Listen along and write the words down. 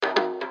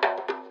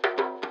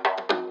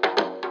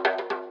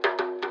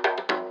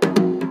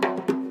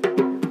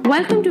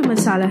Welcome to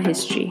Masala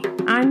History.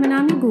 I'm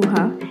Manami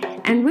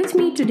Guha, and with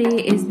me today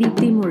is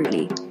Deepti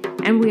Murali,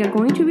 and we are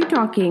going to be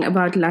talking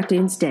about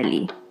Lutyens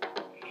Delhi.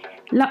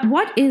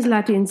 What is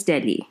Lutyens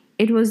Delhi?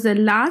 It was the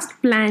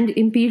last planned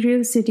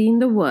imperial city in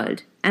the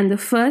world and the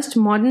first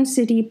modern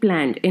city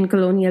planned in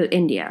colonial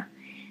India.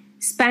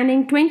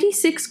 Spanning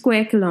 26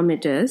 square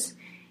kilometers,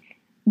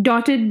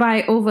 dotted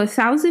by over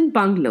 1,000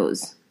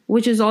 bungalows,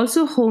 which is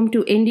also home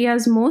to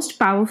India's most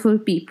powerful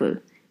people,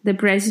 the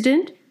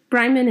President,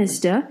 Prime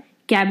Minister,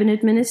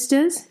 Cabinet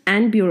Ministers,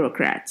 and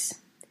bureaucrats.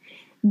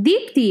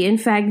 Deepti, in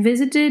fact,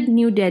 visited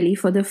New Delhi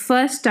for the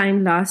first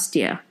time last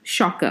year.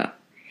 Shocker.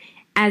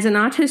 As an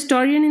art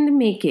historian in the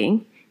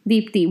making,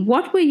 Deepti,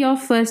 what were your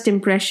first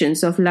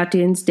impressions of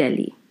Lutyens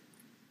Delhi?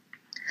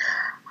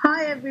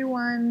 Hi,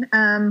 everyone.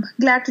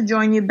 Glad to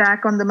join you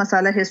back on the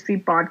Masala History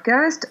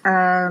podcast.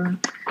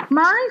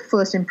 My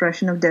first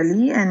impression of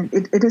Delhi, and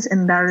it is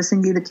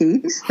embarrassingly the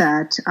case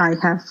that I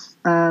have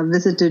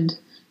visited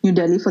New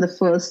Delhi for the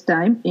first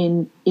time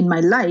in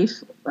my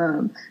life,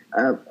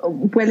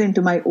 well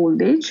into my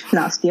old age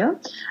last year.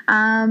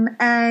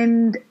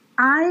 And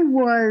I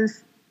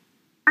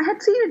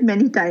had seen it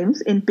many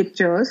times in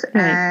pictures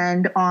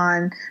and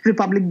on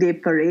Republic Day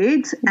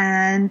parades,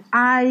 and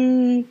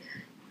I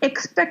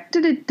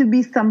expected it to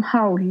be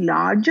somehow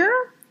larger.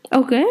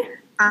 Okay.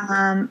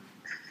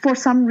 For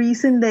some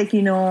reason,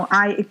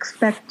 I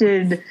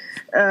expected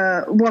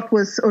what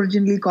was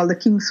originally called the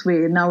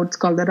Kingsway, now it's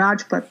called the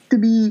Rajpath, to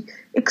be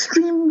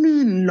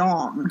extremely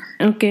long.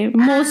 Okay,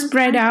 more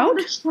spread out?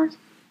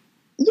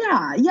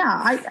 Yeah.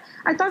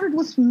 I thought it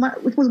was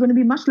going to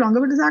be much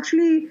longer, but it's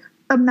actually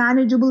a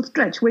manageable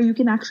stretch where you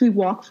can actually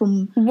walk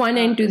from one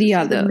end to the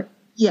other.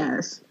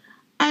 Yes.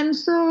 And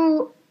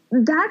so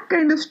that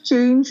kind of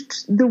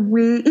changed the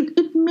way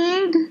it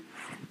made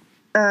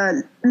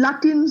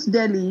Lutyens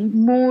Delhi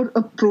more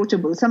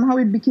approachable. Somehow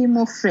it became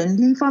more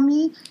friendly for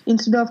me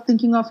instead of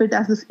thinking of it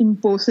as this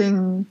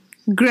imposing,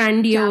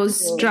 grandiose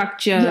capital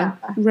structure. Yeah.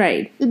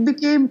 Right. It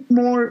became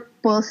more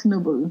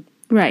personable.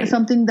 Right.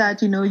 Something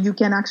that, you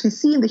can actually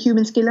see in the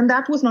human scale, and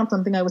that was not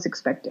something I was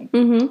expecting.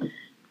 Mm-hmm.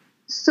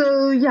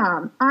 So,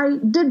 yeah, I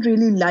did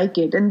really like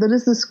it. And there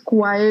is this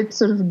quiet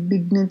sort of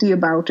dignity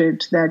about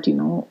it that,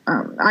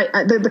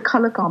 the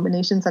color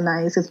combinations are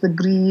nice. It's the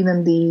green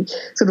and the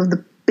sort of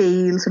the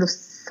pale sort of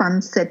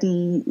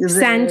sunsetty red.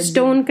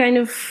 Sandstone kind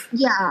of.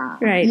 Yeah.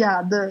 Right.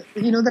 Yeah.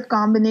 That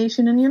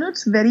combination. And,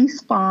 it's very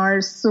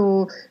sparse.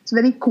 So it's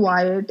very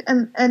quiet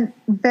and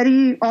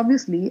very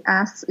obviously,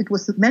 as it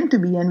was meant to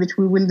be, and which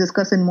we will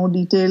discuss in more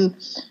detail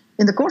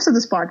in the course of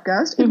this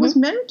podcast, it was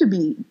meant to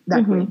be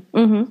that way.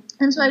 Mm-hmm.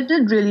 And so I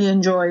did really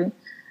enjoy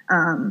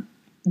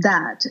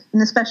that,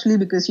 and especially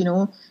because,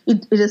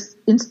 it is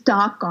in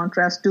stark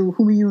contrast to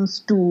Humayun's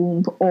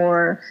tomb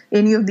or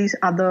any of these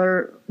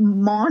other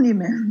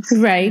monuments,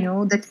 right?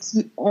 That you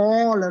see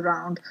all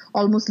around,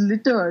 almost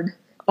littered.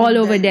 All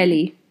over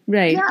Delhi,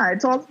 right? Yeah,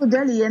 it's all over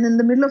Delhi, and in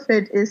the middle of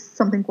it is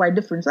something quite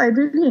different. So I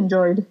really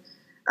enjoyed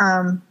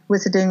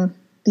visiting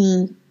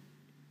the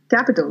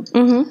capital.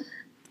 Mm-hmm.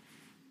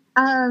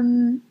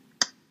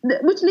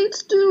 Which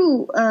leads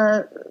to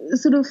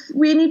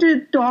we need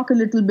to talk a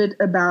little bit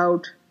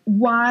about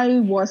why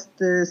was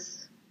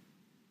this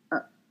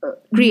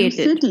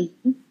city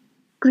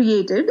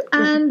created,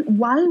 and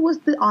why was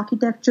the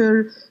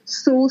architecture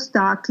so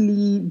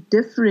starkly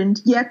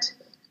different yet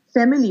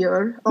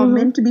familiar or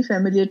meant to be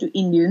familiar to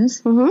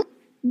Indians. Mm-hmm.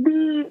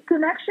 The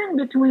connection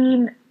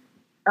between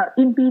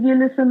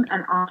imperialism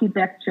and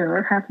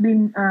architecture has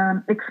been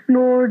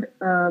explored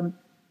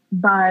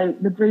by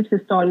the great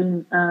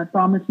historian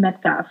Thomas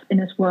Metcalfe in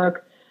his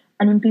work,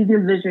 An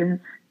Imperial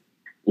Vision,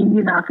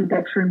 Indian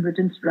Architecture in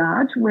Britain's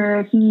Raj,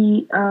 where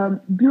he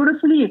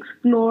beautifully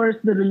explores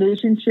the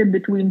relationship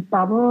between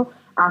power,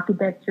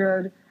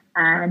 architecture,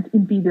 and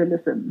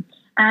imperialism.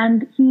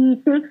 And he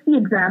takes the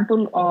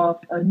example of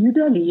New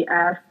Delhi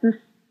as this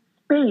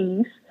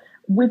space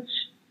which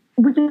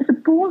is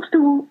supposed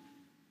to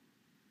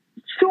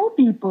show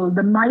people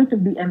the might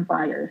of the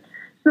empire.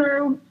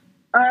 So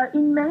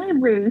in many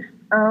ways,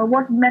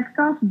 what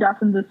Metcalfe does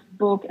in this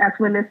book, as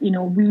well as, we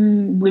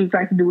will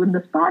try to do in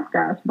this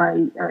podcast by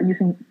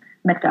using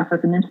Metcalfe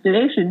as an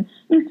inspiration,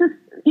 is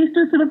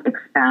to sort of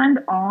expand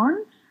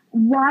on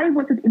why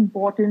was it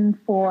important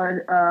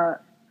for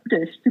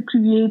British to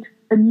create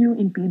a new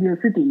imperial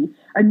city,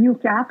 a new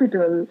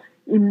capital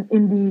in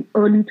the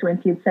early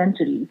 20th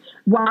century.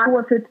 Why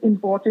was it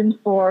important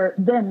for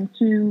them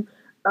to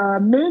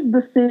make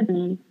the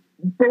city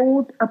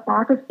both a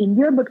part of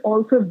India, but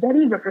also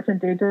very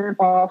representative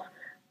of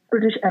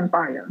British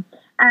Empire.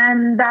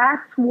 And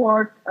that's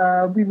what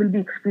we will be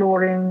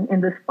exploring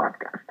in this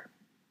podcast.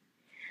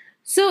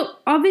 So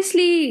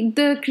obviously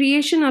the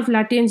creation of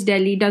Lutyens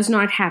Delhi does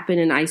not happen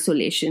in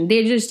isolation.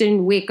 They just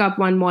didn't wake up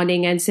one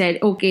morning and said,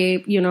 okay,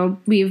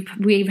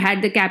 we've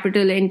had the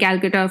capital in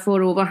Calcutta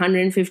for over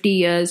 150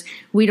 years.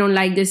 We don't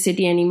like this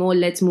city anymore.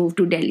 Let's move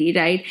to Delhi,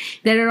 right?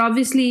 There are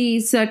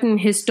obviously certain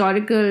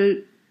historical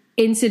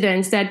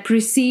incidents that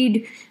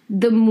precede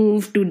the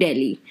move to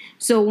Delhi.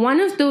 So one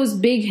of those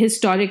big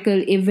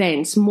historical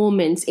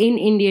moments in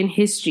Indian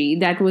history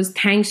that was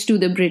thanks to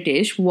the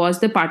British was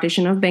the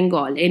partition of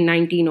Bengal in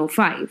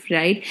 1905,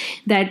 right?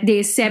 That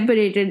they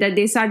separated, that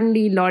they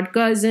suddenly, Lord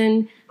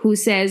Curzon, who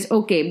says,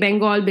 okay,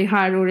 Bengal,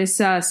 Bihar,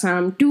 Orissa,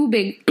 Assam, too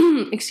big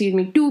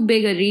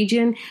a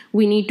region.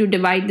 We need to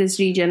divide this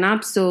region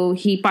up. So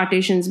he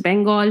partitions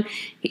Bengal.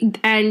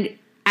 And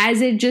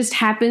as it just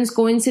happens,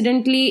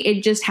 coincidentally,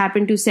 it just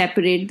happened to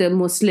separate the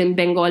Muslim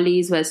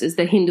Bengalis versus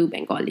the Hindu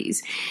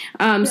Bengalis.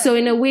 So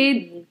in a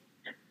way,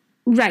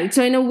 right.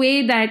 So in a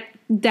way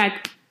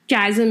that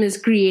chasm is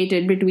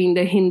created between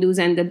the Hindus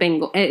and the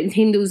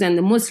Hindus and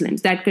the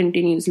Muslims that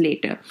continues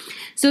later.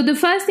 So the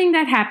first thing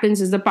that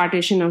happens is the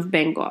partition of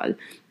Bengal.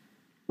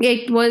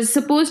 It was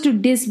supposed to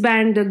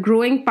disband the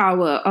growing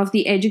power of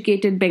the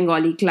educated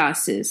Bengali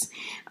classes.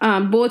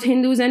 Both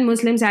Hindus and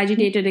Muslims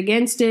agitated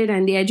against it,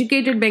 and the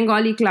educated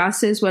Bengali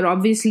classes were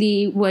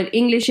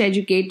English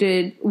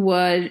educated,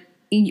 were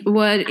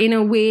in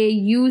a way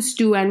used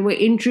to and were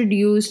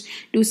introduced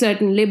to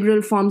certain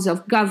liberal forms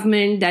of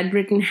government that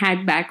Britain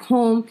had back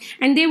home,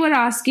 and they were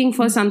asking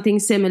for something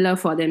similar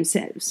for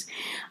themselves.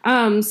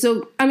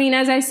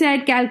 As I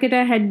said,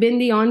 Calcutta had been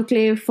the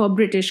enclave for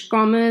British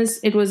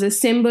commerce. It was a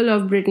symbol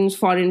of Britain's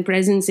foreign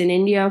presence in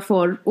India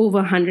for over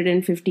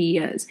 150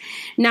 years.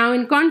 Now,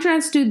 in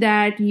contrast to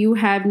that, you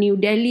have New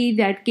Delhi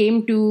that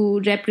came to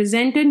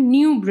represent a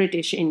new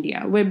British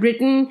India, where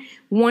Britain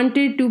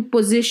wanted to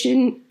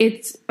position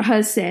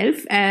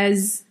herself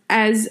as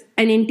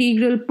an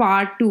integral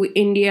part to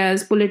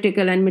India's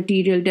political and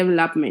material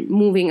development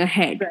moving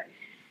ahead.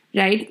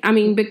 Right?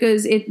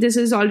 Because this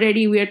is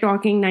already, we are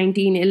talking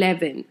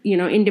 1911.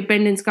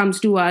 Independence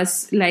comes to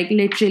us like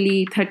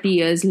literally 30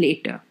 years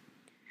later.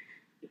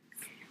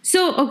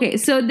 So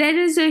there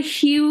is a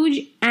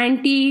huge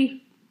anti-British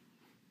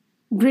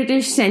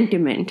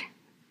sentiment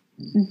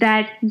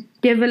that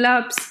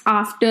develops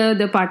after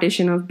the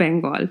partition of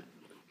Bengal.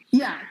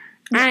 Yeah.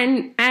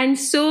 And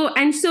so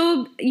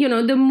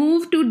the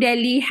move to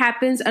Delhi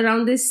happens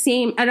around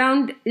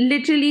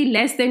literally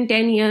less than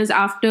 10 years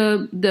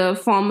after the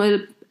formal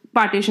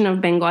partition of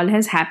Bengal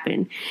has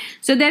happened.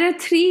 So there are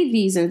three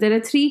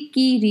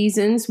key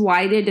reasons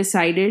why they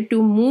decided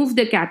to move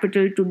the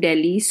capital to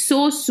Delhi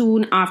so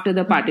soon after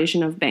the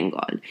partition of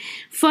Bengal.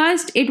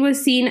 First, it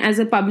was seen as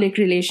a public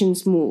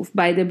relations move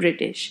by the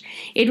British.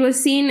 It was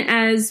seen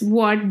as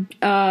what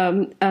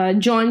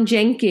John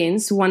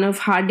Jenkins, one of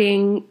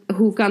Harding,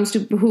 who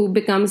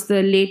becomes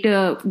the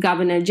later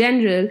Governor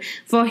General,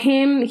 for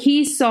him,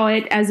 he saw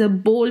it as a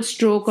bold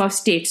stroke of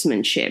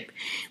statesmanship,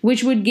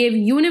 which would give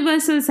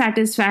universal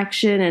satisfaction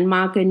and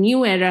mark a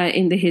new era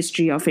in the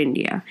history of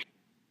India.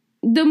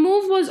 The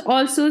move was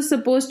also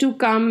supposed to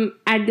come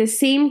at the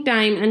same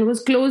time and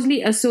was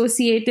closely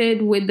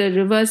associated with the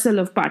reversal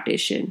of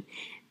partition,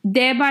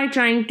 thereby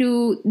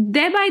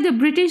the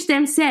British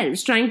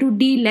themselves trying to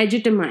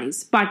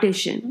delegitimize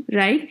partition,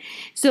 right?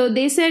 So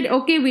they said,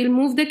 okay, we'll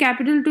move the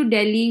capital to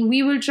Delhi,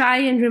 we will try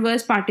and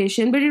reverse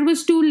partition, but it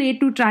was too late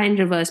to try and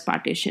reverse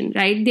partition,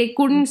 right? They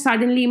couldn't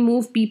suddenly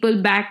move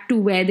people back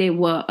to where they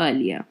were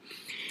earlier.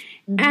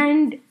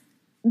 And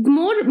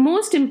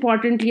most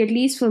importantly, at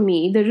least for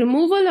me, the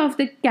removal of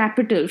the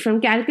capital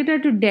from Calcutta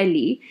to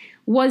Delhi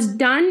was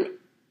done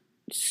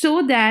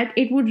so that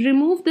it would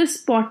remove the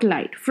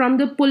spotlight from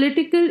the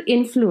political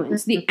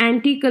influence the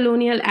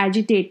anti-colonial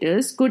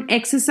agitators could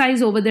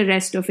exercise over the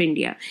rest of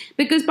India.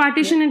 Because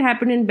partition had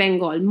happened in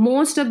Bengal.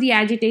 Most of the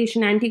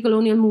agitation,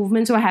 anti-colonial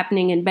movements were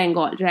happening in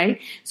Bengal, right?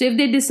 So if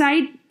they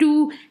decide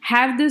to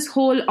have this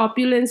whole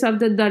opulence of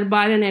the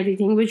Darbar and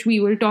everything, which we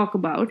will talk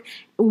about,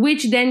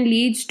 which then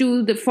leads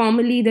to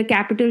the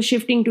capital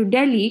shifting to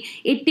Delhi,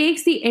 it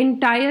takes the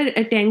entire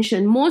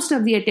attention, most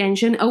of the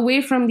attention, away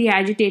from the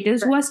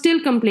agitators who are still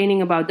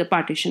complaining about the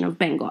partition of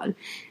Bengal,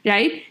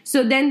 right?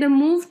 So then the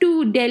move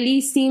to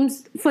Delhi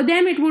for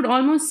them it would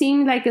almost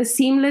seem like a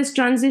seamless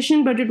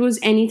transition, but it was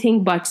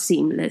anything but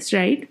seamless,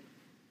 right?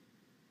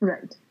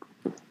 Right.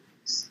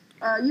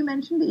 You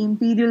mentioned the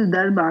Imperial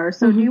Darbar.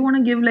 So do you want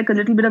to give like a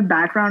little bit of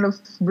background of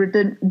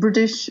the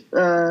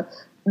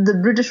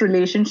British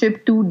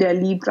relationship to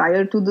Delhi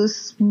prior to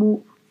this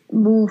move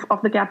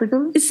of the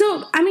capital?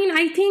 So,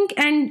 I think,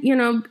 and,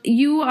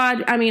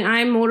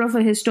 I'm more of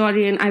a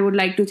historian. I would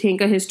like to think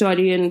a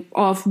historian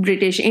of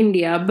British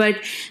India. But,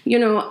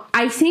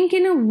 I think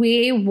in a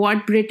way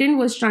what Britain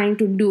was trying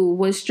to do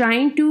was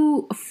trying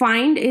to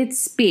find its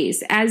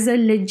space as a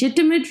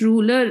legitimate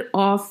ruler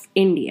of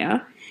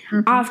India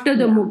after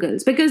the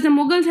Mughals, because the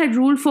Mughals had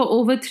ruled for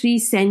over 3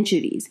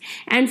 centuries,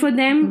 and for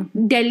them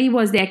Delhi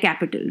was their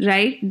capital,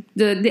 right?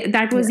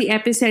 That was the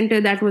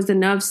epicenter, that was the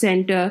nerve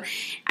center,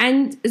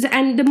 and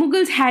the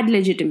Mughals had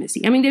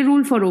legitimacy. They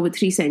ruled for over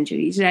 3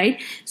 centuries, right?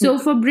 So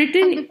for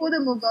Britain, and before the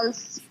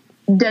Mughals,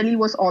 Delhi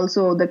was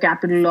also the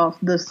capital of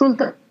the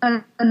Sultanate,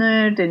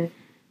 and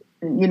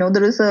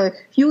there is a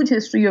huge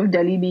history of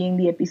Delhi being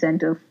the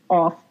epicenter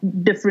of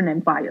different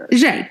empires,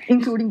 right,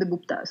 including the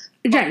Guptas.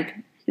 Right.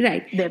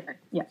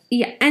 Yeah.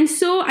 Yeah, and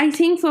so I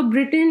think for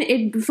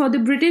for the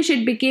British,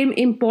 it became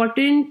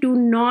important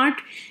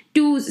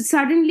to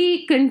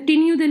suddenly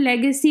continue the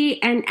legacy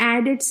and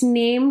add its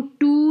name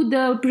to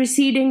the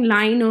preceding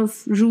line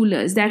of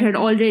rulers that had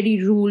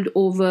already ruled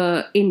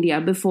over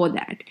India before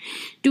that.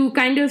 To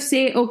kind of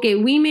say, okay,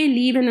 we may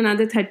leave in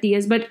another 30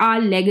 years, but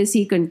our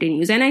legacy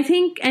continues. And I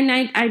think, and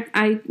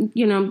I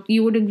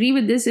you would agree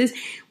with this, is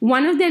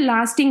one of their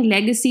lasting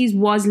legacies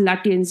was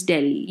Lutyens'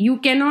 Delhi. You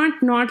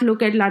cannot not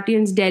look at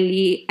Lutyens'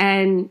 Delhi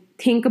and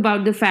think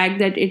about the fact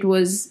that it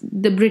was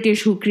the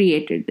British who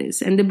created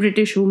this and the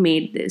British who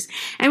made this.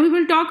 And we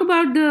will talk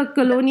about the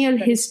colonial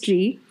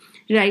history,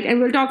 right? And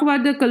we'll talk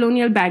about the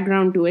colonial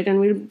background to it, and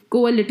we'll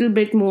go a little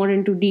bit more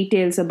into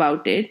details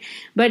about it.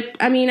 But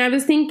I mean, I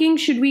was thinking,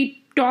 should we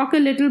talk a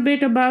little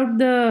bit about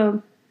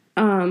the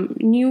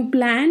new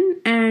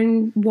plan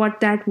and what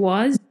that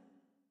was?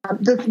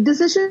 The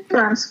decision to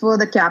transfer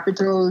the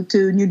capital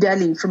to New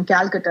Delhi from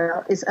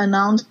Calcutta is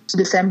announced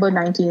December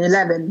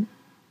 1911.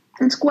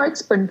 It's quite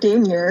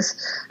spontaneous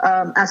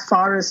as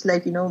far as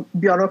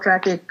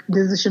bureaucratic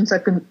decisions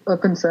are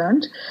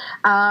concerned.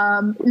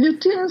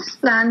 Lutyens'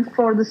 plan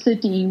for the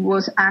city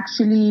was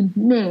actually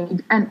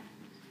made, and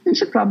we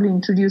should probably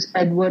introduce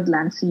Edward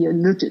Landseer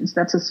Lutyens.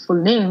 That's his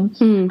full name.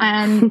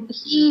 And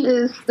he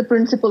is the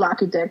principal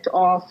architect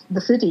of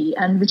the city,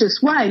 and which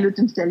is why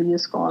Lutyens' Delhi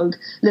is called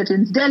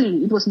Lutyens'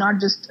 Delhi. It was not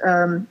just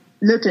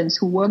Lutyens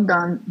who worked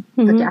on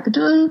the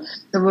capital.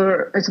 It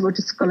was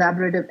a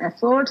collaborative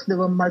effort. There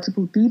were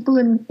multiple people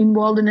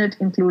involved in it,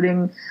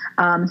 including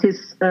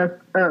his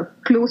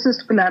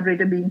closest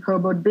collaborator being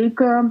Herbert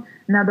Baker,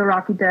 another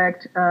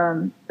architect.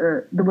 There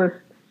was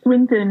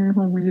Swinton,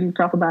 who we'll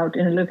talk about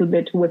in a little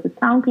bit, who was a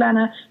town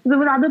planner. There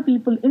were other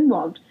people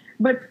involved.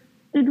 But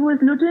it was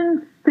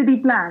Lutyens' city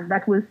plan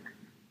that was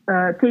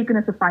taken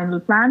as a final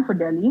plan for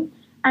Delhi.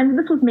 And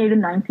this was made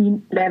in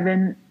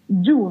 1911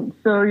 June.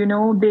 So,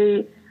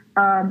 they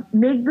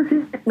made the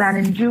city plan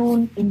in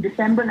June. In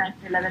December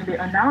 1911, they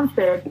announced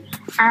it.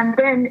 And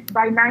then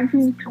by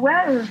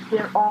 1912,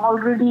 they're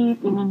already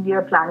in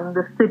India planning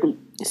the city.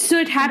 So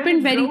it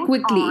happened very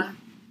quickly.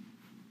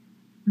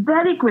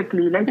 Very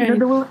quickly.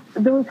 There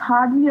was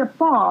hardly a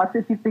pause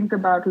if you think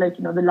about,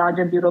 the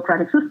larger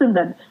bureaucratic system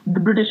that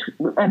the British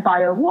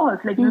Empire was.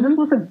 This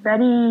was a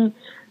very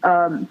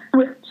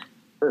swift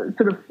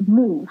sort of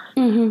move.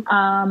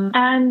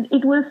 And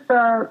it was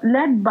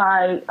led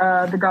by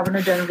the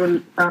Governor General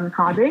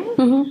Harding.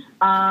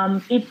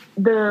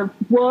 The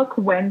work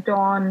went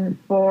on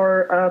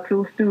for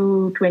close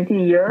to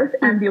 20 years,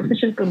 and the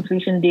official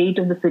completion date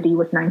of the city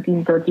was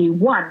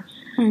 1931.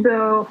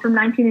 So from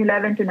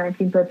 1911 to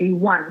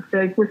 1931. So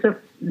it was a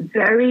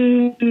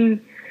very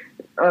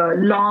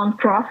long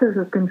process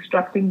of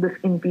constructing this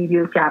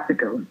imperial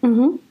capital.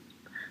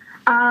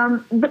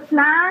 The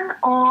plan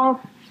of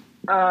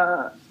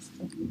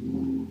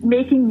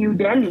making New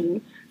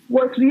Delhi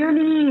was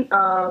really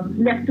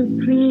left to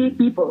three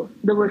people.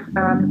 There was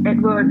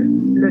Edward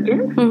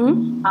Lutyens,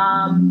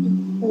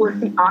 who was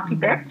the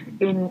architect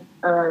in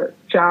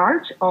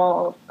charge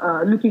of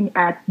looking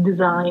at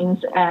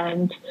designs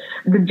and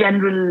the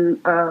general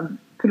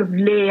sort of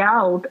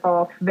layout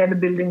of where the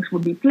buildings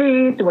would be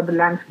placed, what the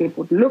landscape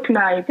would look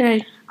like.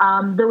 There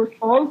was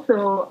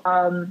also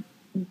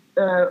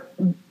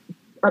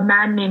a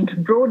man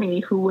named Brody,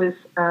 who was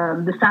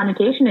the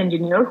sanitation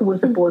engineer, who was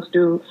supposed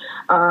to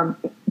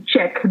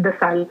check the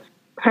site's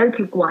health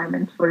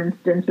requirements. For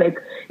instance, like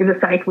if the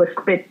site was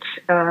fit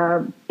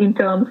in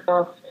terms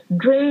of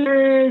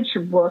drainage,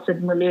 was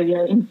it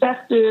malaria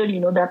infested,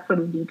 that sort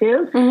of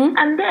details.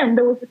 And then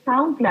there was a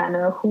town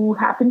planner who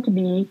happened to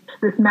be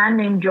this man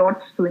named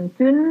George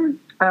Swinton.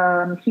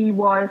 He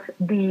was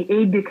the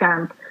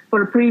aide-de-camp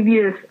for a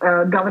previous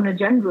Governor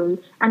General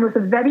and was a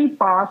very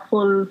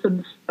powerful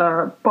sort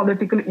of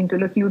political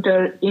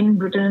interlocutor in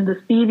Britain in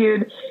this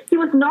period. He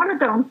was not a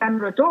town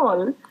planner at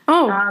all.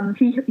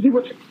 He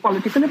was a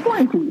political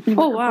appointee. He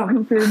was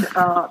appointed,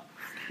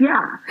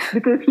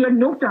 because he had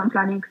no town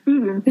planning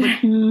experience, but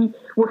he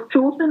was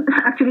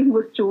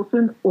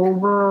chosen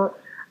over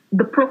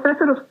the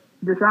professor of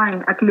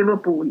design at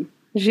Liverpool.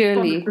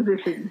 Really? For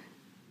this position.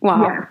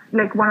 Wow. Yes,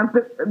 like one of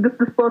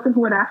this person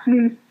who had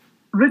actually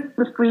written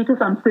the treatise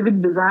on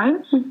civic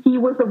design, he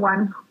was the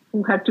one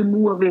who had to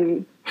move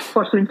away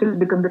for Swinton to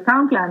become the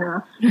town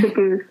planner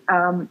because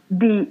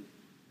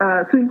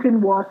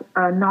Swinton was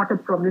not a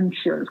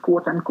provincial,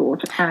 quote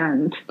unquote,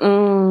 and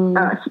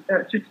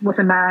was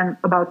a man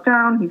about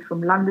town. He's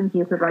from London. He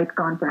has the right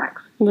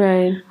contacts.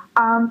 Right.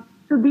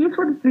 So these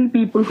were the three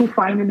people who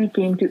finally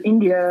came to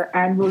India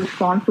and were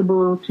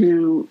responsible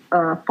to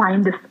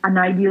find an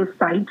ideal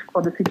site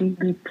for the city to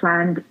be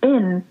planned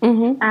in.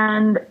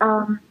 And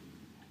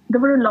there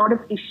were a lot of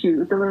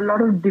issues. There were a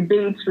lot of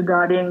debates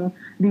regarding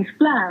these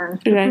plans.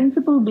 The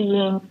principle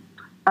being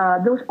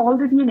there was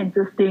already an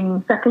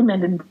existing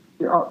settlement in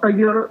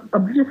a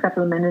British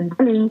settlement in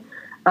Delhi,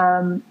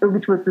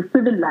 which was the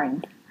Civil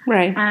Line.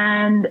 Right.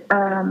 And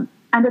a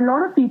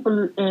lot of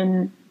people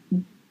in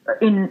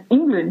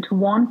England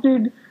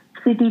wanted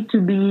city to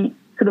be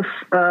sort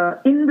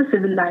of in the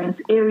civil lines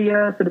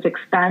area, sort of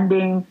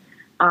expanding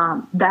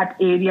that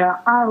area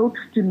out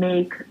to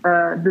make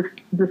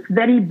this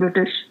very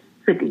British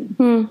city.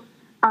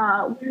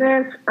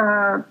 Whereas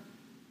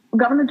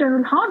Governor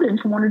General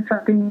Hardinge wanted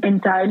something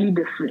entirely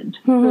different.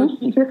 So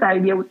his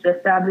idea was to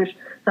establish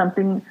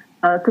something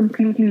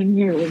completely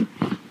new,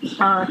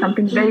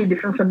 something very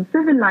different from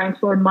civil lines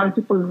for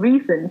multiple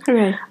reasons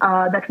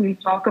that we'll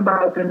talk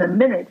about in a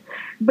minute.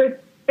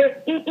 But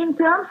in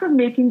terms of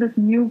making this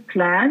new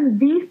plan,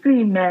 these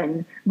three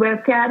men were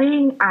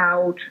carrying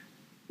out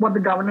what the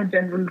Governor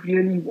General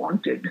really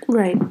wanted.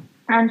 Right.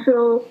 And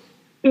so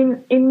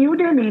in New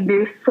Delhi,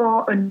 they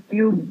saw a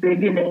new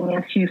beginning,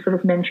 as you sort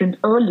of mentioned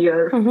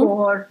earlier,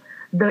 for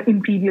the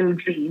imperial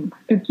dream,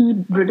 to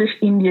keep British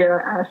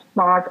India as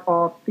part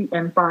of the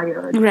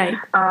empire. Right.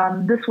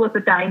 This was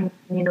the time,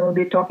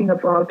 they're talking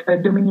about a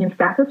dominion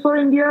status for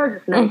India,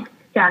 just like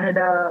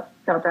Canada,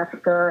 South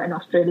Africa, and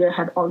Australia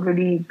had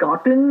already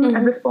gotten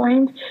at this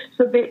point.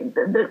 So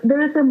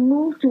there is a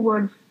move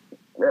towards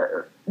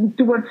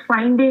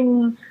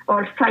finding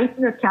or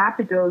citing a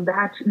capital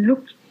that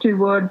looked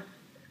towards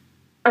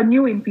a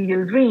new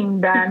imperial dream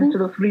than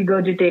sort of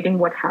regurgitating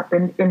what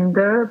happened in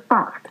the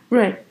past.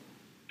 Right.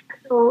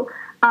 So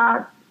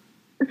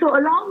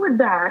along with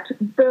that,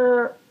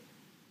 the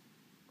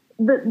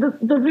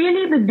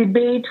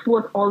debate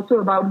was also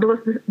about, there was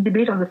this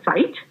debate on the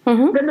site.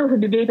 Then there was a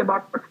debate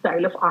about what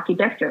style of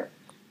architecture.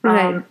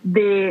 Right.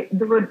 There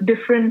were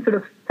different sort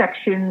of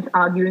sections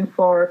arguing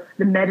for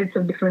the merits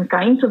of different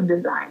kinds of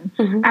design.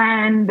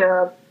 And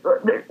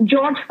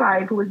George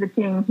V, who was the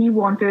king, he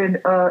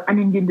wanted an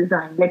Indian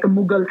design, like a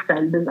Mughal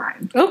style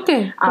design.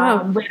 Okay.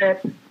 Wow.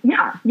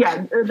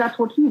 That's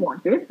what he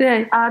wanted.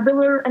 Right. There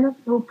were another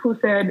group who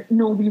said,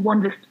 no, we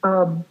want this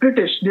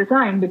British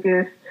design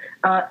because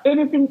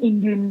anything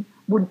Indian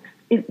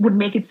would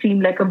make it seem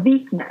like a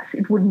weakness.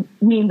 It would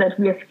mean that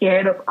we are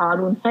scared of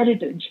our own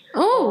heritage.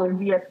 Or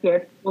we are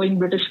scared of showing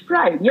British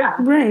pride. Yeah.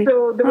 Right.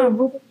 So there were a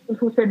group of people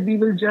who said, we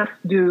will just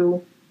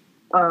do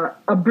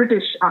a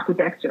British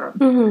architecture.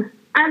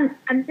 And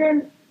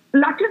then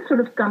Lutyens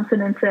sort of comes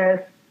in and says,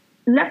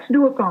 let's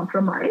do a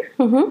compromise.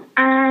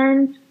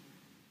 And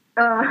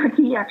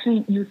he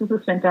actually uses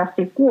this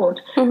fantastic quote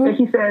where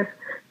he says,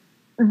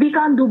 we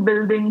can't do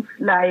buildings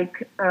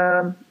like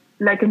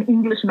an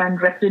Englishman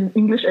dressed in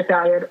English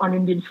attire on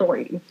Indian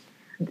soil.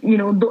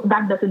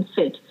 That doesn't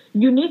fit.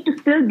 You need to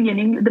still be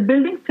the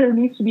building still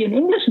needs to be an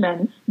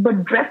Englishman,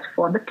 but dressed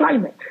for the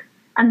climate.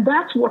 And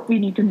that's what we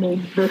need to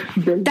make this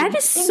building. That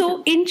is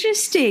so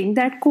interesting,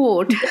 that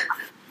quote.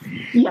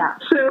 Yeah.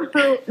 So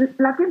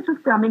Lutyens is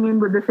coming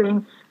in with the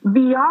saying,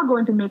 we are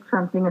going to make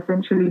something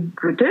essentially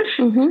British,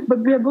 but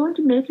we are going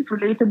to make it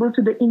relatable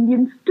to the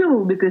Indians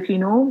too, because,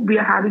 we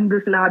are having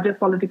this larger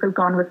political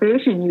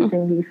conversation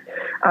using these,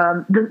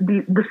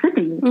 the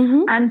city.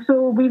 And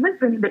so we will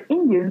bring the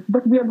Indians,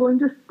 but we are going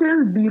to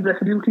still be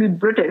resolutely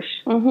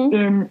British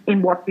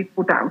in what we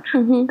put out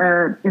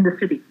in the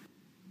city.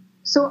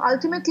 So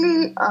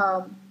ultimately,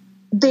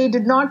 they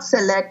did not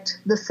select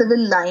the civil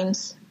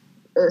lines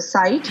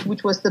site,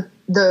 which was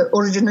the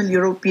original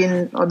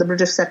European or the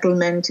British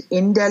settlement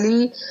in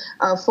Delhi,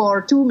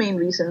 for two main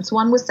reasons.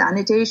 One was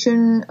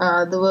sanitation.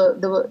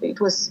 It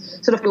was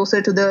sort of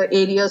closer to the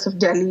areas of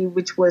Delhi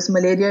which was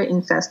malaria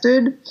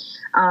infested.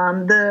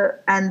 And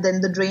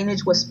then the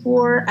drainage was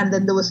poor, and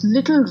then there was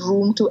little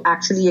room to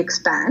actually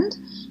expand.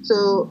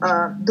 So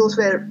those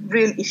were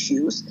real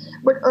issues.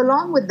 But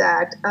along with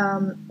that,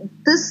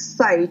 this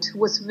site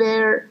was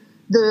where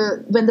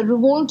when the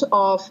revolt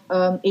of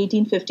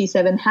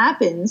 1857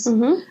 happens,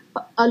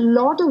 a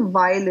lot of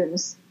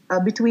violence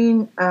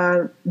between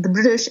the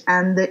British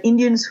and the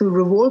Indians who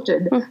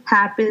revolted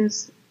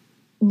happens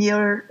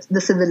near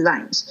the civil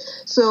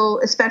lines.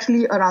 So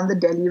especially around the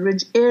Delhi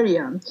Ridge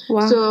area.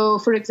 Wow. So,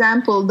 for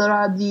example, there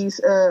are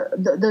these.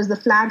 There's the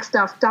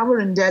Flagstaff Tower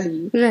in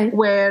Delhi,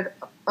 where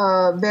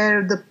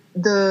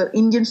the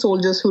Indian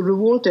soldiers who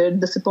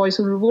revolted, the sepoys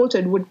who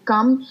revolted, would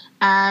come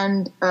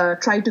and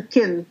try to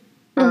kill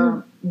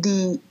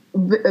the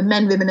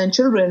men, women, and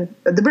children,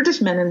 the British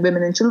men and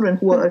women and children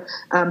who were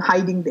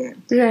hiding there.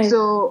 Right.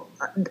 So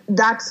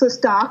that's a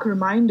stark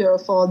reminder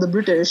for the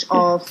British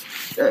of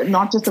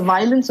not just the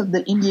violence of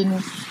the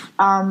Indian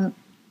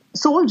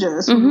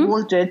soldiers who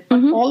revolted,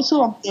 but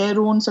also of their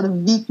own sort of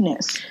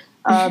weakness.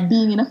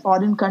 Being in a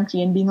foreign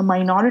country and being a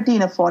minority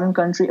in a foreign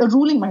country, a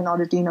ruling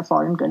minority in a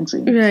foreign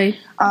country. Right.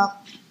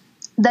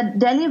 That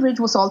Delhi Ridge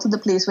was also the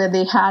place where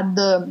they had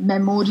the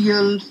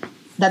memorial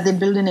that they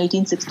built in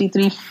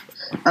 1863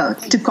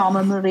 to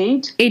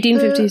commemorate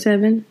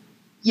 1857.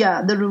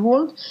 The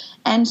revolt.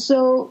 And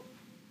so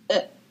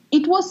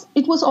it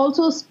was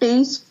also a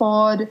space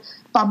for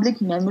public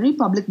memory,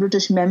 public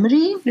British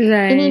memory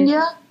in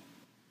India.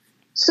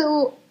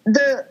 So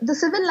the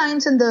civil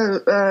lines in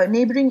the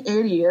neighboring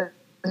areas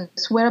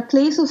were a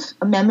place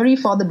of memory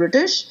for the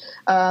British,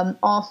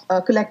 of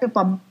collective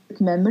public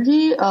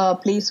memory, a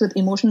place with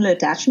emotional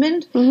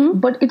attachment.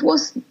 But it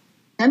was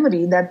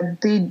memory that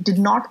they did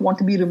not want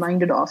to be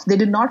reminded of. They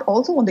did not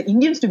also want the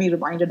Indians to be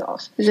reminded of.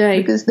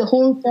 Right. Because the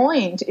whole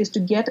point is to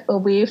get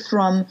away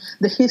from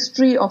the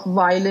history of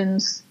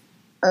violence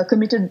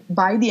committed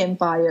by the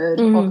empire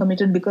or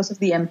committed because of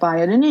the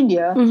empire in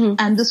India.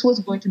 And this was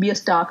going to be a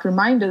stark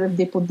reminder if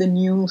they put the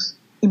new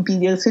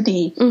imperial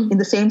city in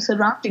the same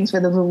surroundings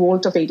where the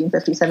revolt of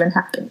 1857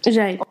 happened.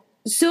 Right.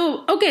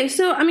 So, okay,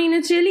 so, I mean,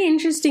 it's really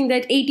interesting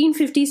that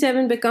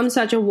 1857 becomes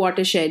such a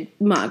watershed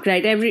mark,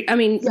 right?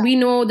 We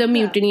know the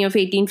mutiny of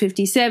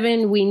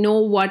 1857. We know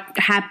what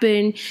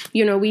happened.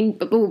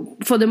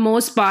 For the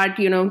most part,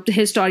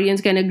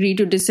 historians can agree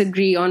to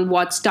disagree on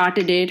what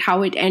started it,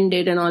 how it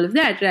ended, and all of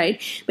that, right?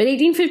 But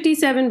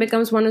 1857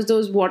 becomes one of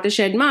those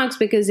watershed marks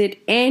because it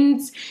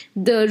ends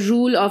the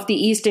rule of the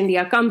East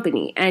India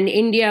Company, and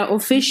India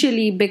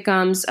officially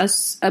becomes a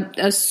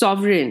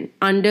sovereign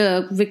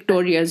under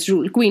Victoria's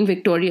rule, Queen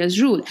Victoria's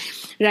rule,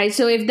 right?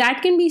 So if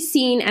that can be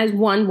seen as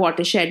one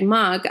watershed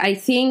mark, I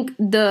think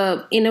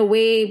in a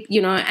way,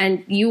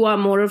 and you are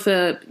more of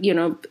an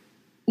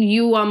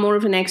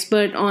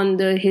expert on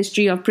the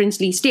history of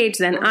princely states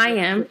than I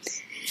am.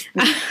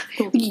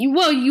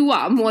 Well, you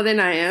are more than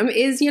I am.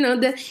 Is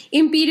the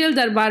Imperial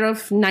Darbar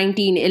of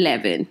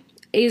 1911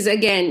 is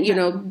again,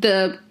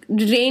 the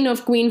reign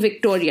of Queen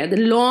Victoria, the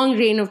long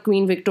reign of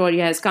Queen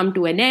Victoria has come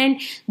to an end.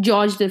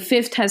 George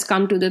V has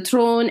come to the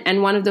throne,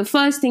 and one of the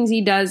first things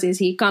he does is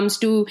he comes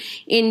to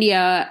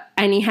India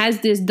and he has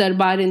this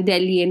Darbar in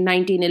Delhi in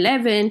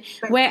 1911,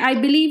 where I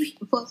believe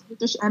the first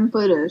British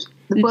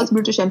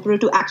emperor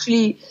to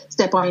actually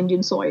step on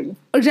Indian soil.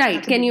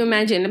 Right, can you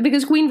imagine?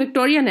 Because Queen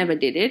Victoria never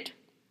did it.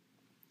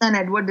 And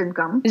Edward didn't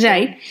come.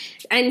 Right.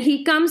 And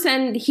he comes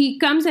and he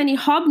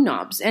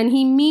hobnobs and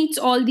he meets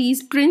all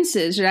these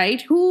princes,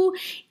 right? Who,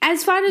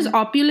 as far as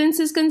opulence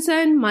is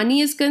concerned, money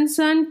is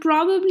concerned,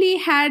 probably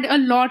had a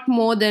lot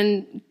more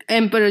than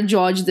Emperor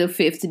George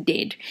V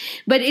did.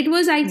 But it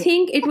was, I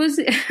think, it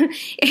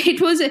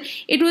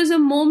was a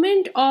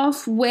moment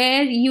of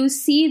where you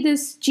see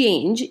this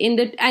change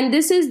and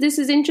this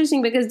is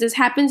interesting because this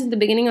happens in the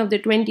beginning of the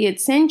 20th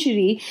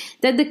century,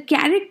 that the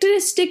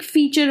characteristic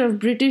feature of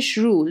British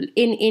rule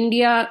in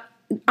India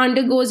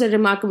undergoes a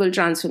remarkable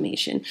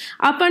transformation.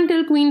 Up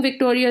until Queen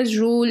Victoria's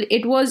rule,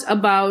 it was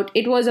about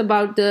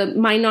the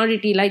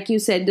minority, like you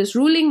said, this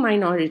ruling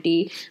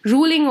minority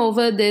ruling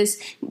over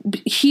this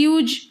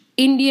huge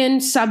Indian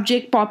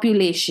subject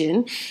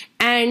population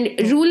and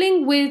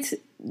ruling with,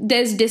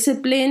 there's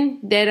discipline,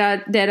 there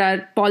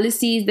are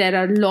policies, there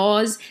are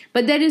laws,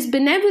 but there is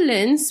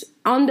benevolence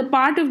on the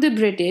part of the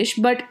British,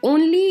 but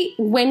only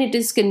when it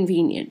is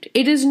convenient.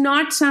 It is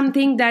not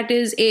something that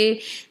is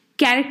a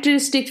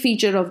characteristic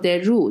feature of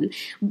their rule.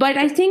 But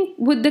I think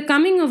with the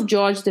coming of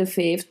George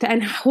V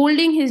and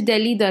holding his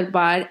Delhi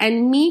Darbar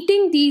and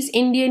meeting these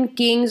Indian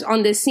kings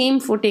on the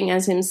same footing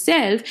as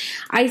himself,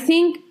 I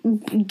think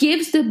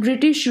gives the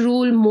British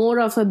rule more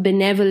of a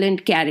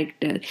benevolent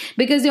character,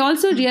 because they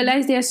also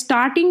realize they are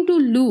starting to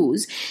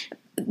lose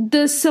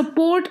the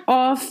support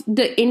of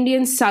the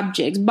Indian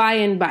subjects by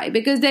and by,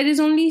 because there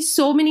is only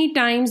so many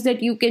times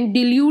that you can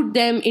delude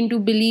them into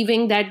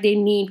believing that they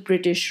need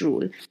British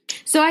rule.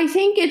 So I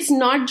think it's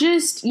not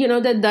just,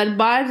 the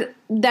Darbar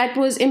that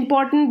was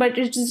important, but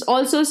it is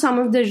also some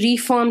of the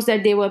reforms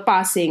that they were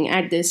passing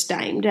at this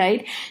time,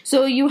 right?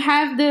 So you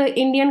have the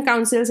Indian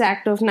Councils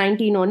Act of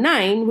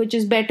 1909, which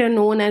is better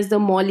known as the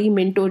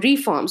Morley-Minto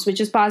reforms,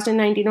 which is passed in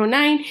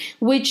 1909,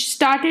 which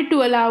started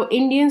to allow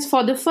Indians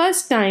for the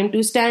first time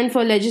to stand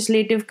for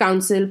legislative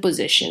council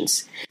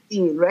positions.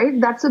 Right?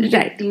 That's a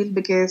big deal,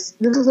 because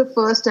this is the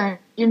first time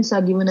Indians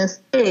are given a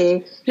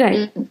say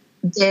in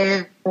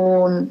their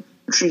own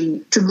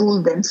to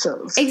rule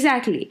themselves.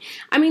 Exactly.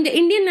 I mean, the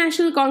Indian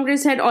National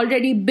Congress had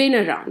already been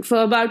around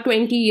for about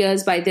 20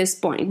 years by this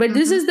point. But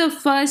this is the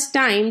first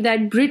time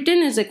that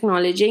Britain is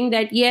acknowledging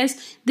that,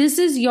 yes, this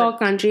is your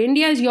country.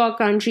 India is your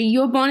country.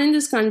 You're born in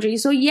this country.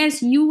 So,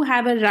 yes, you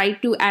have a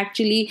right to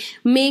actually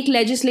make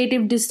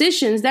legislative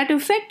decisions that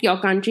affect your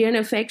country and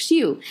affects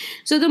you.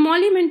 So, the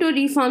Morley-Minto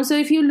reform, so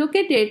if you look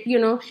at it,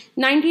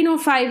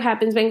 1905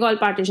 happens, Bengal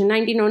partition.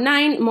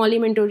 1909,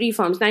 Morley-Minto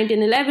reforms.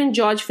 1911,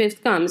 George V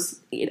comes.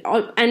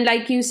 And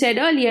like you said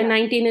earlier,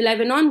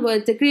 1911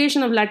 onwards, the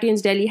creation of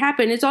Lutyens' Delhi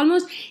happened. It's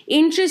almost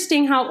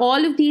interesting how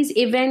all of these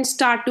events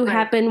start to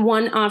happen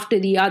one after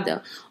the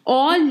other.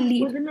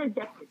 Within a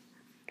decade.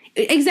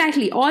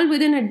 Exactly, all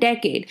within a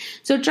decade.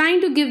 So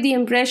trying to give the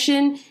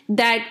impression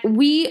that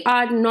we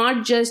are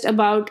not just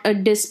about a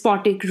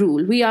despotic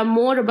rule. We are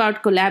more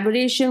about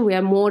collaboration. We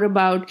are more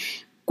about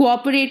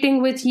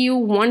cooperating with you,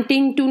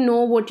 wanting to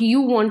know what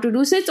you want to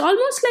do. So it's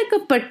almost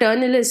like a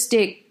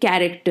paternalistic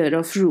character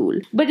of rule.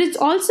 But it's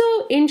also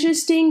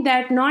interesting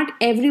that not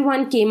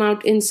everyone came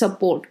out in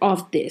support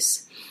of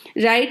this.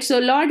 Right? So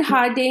Lord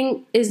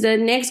Hardinge is the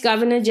next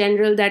Governor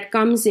General that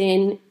comes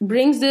in,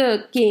 brings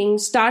the king,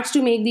 starts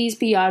to make these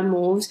PR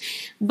moves.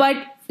 But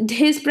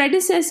his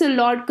predecessor,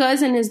 Lord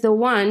Curzon, is the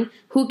one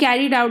who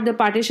carried out the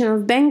partition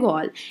of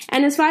Bengal.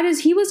 And as far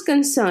as he was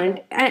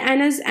concerned,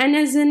 as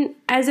an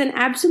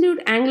absolute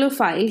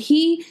Anglophile,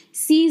 he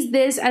sees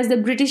this as the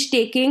British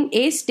taking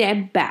a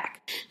step back.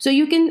 So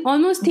you can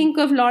almost think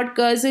of Lord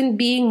Curzon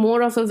being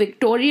more of a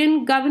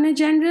Victorian Governor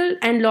General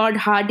and Lord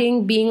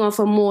Hardinge being of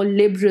a more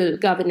liberal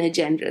Governor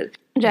General,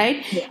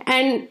 right? Yeah.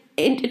 And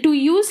to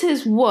use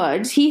his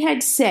words, he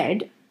had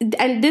said,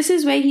 and this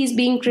is where he's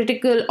being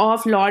critical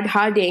of Lord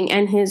Hardinge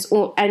and his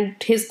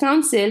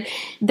council,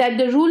 that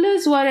the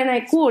rulers were, and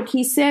I quote,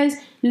 he says,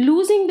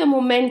 losing the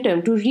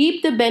momentum to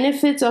reap the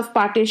benefits of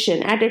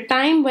partition at a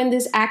time when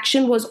this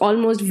action was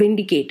almost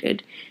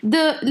vindicated.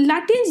 The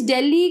Lutyens'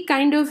 Delhi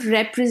kind of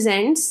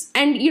represents,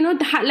 and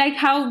like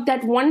how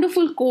that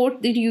wonderful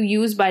quote that you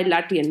use by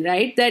Lutyens,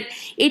 right? That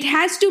it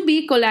has to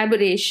be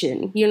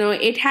collaboration.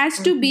 It has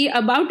to be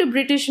about a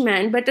British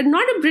man, but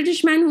not a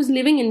British man who's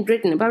living in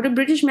Britain, about a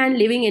British man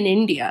living in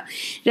India,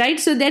 right?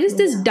 So there is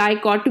this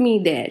dichotomy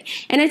there.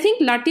 And I think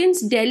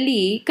Lutyens'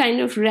 Delhi kind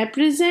of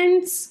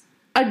represents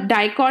a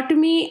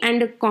dichotomy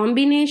and a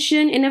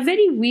combination in a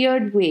very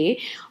weird way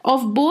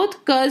of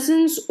both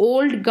Curzon's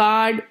old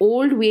guard,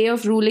 old way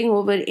of ruling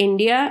over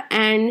India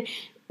and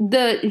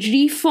the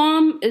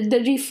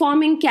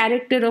reforming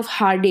character of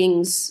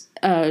Hardinge's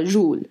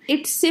rule.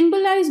 It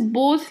symbolized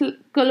both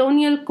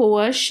colonial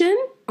coercion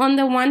on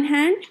the one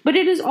hand, but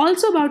it is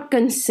also about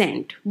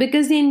consent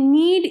because they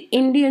need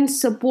Indian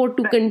support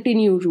to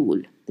continue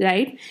rule,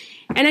 right?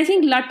 And I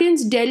think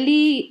Lutyens'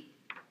 Delhi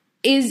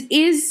is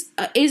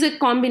a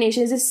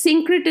combination, is a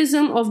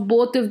syncretism of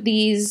both of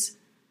these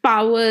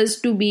powers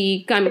to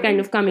be kind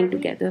of coming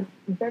together.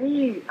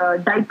 Very,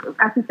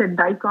 as you said,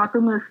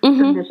 dichotomous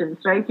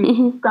conditions, right?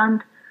 You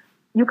can't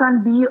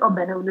be a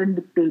benevolent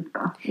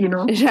dictator,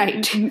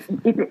 Right. You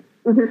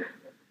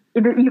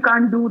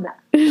can't do that.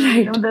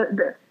 Right.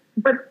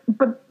 But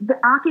the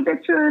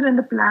architecture and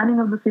the planning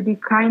of the city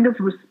kind of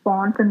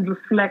responds and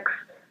reflects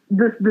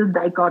this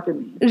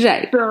dichotomy.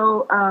 Right.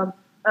 So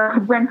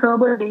when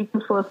Herbert Baker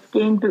first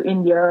came to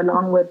India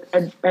along with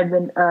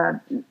Edwin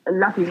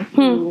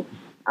Lutyens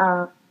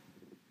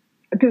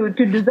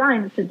to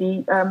design the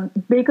city,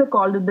 Baker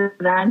called it the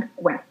Grand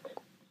Quest.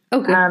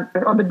 Okay.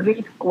 Or the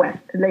Great Quest,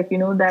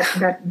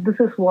 that this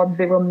is what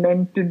they were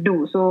meant to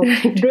do. So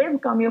they've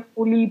come here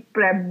fully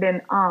prepped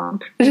and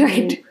armed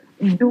to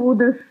do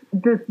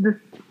this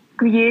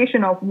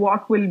creation of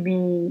what will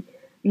be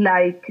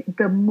like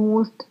the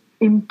most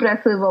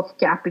impressive of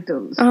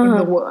capitals in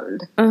the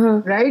world,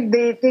 right?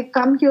 They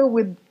come here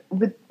with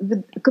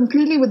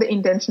completely with the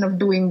intention of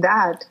doing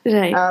that,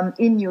 right.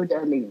 In New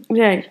Delhi,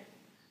 right.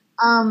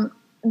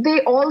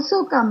 They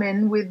also come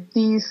in with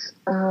these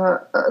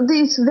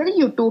very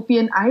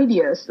utopian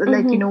ideas,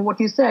 like what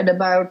you said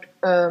about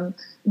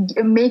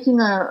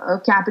making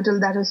a capital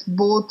that is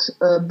both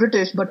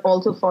British but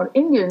also for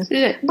Indians.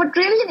 Yeah. But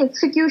really, in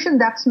execution,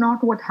 that's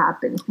not what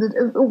happens.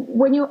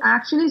 When you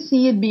actually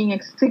see it being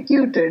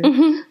executed,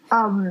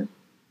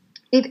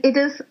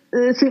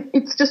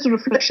 it's just a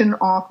reflection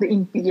of the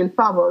imperial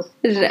powers.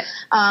 Right.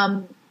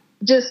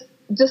 Just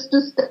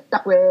to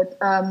start with,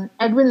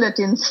 Edwin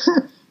Lutyens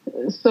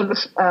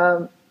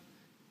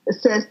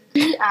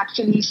he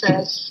actually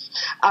says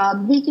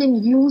we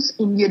can use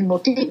Indian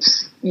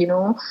motifs,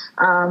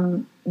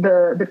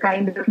 the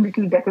kind of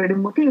little decorative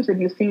motifs that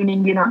you see in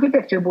Indian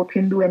architecture, both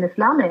Hindu and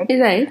Islamic,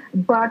 right.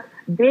 But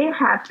they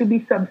have to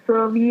be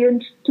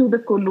subservient to the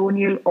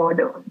colonial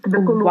order, to the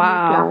colonial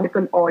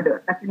classical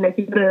order, like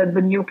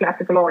the new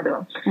classical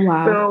order.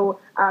 Wow. So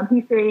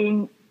he's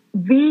saying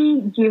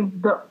we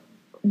give the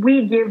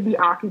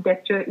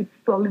architecture its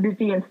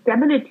solidity and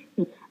stability,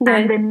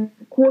 right. And then,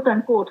 quote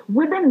unquote,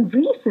 within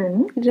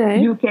reason,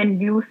 right. you can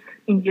use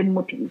Indian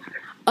motifs.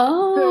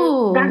 Oh,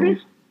 so that is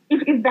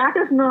if that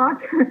is not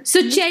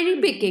so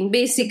cherry picking,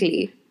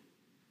 basically.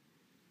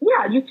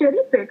 Yeah, you cherry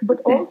pick,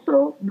 but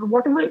also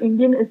whatever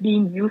Indian is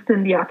being used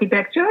in the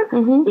architecture,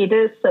 it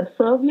is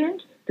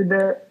subservient to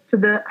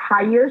the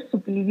higher,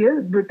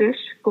 superior British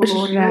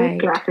colonial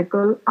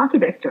classical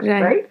architecture,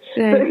 right?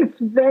 So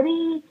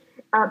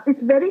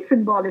it's very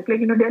symbolic.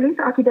 Like, Delhi's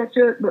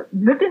architecture,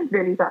 Britain's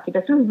Delhi's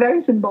architecture is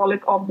very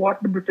symbolic of what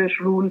the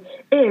British rule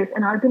is.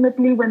 And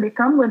ultimately, when they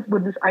come with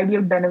this idea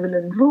of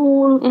benevolent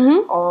rule,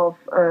 of,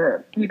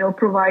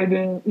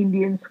 providing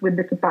Indians with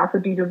the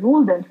capacity to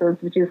rule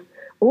themselves, which is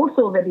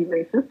also very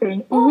racist,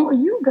 saying,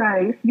 you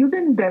guys, you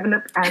didn't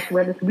develop as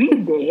well as we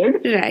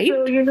did. Right.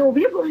 So,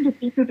 we're going to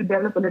teach you to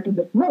develop a little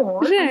bit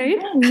more. Right.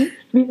 And then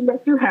we will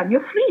let you have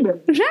your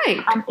freedom.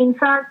 Right. In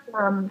fact,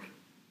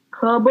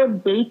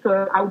 Herbert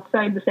Baker,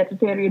 outside the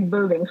Secretariat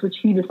buildings, which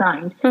he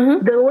designed,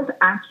 there was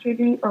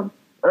actually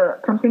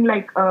something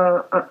like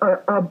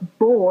a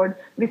board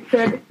which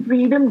said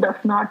freedom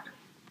is not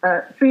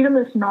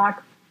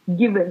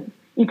given;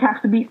 it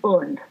has to be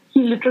earned.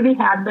 He literally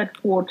had that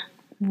quote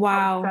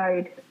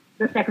outside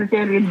the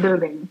Secretariat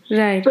building.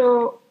 Right.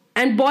 So,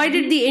 and boy,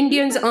 did the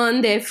Indians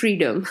earn their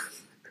freedom.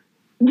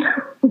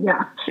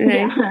 Yeah,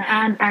 Right.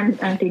 yeah,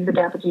 and take the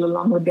capital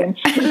along with them.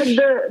 But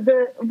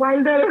like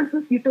while there is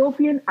this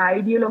utopian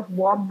ideal of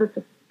what the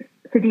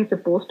city is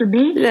supposed to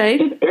be,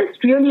 Right. it is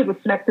really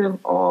reflective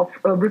of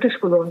British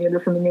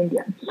colonialism in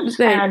India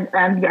Right.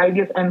 and the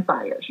idea of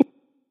empire.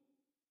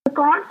 The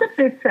concept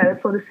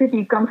itself for the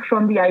city comes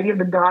from the idea of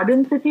the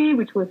garden city,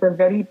 which was a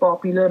very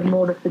popular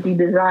mode of city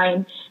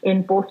design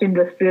in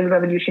post-industrial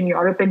revolution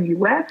Europe and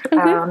US.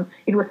 Okay.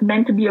 It was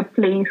meant to be a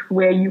place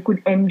where you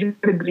could enjoy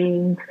the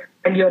greens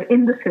and you're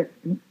in the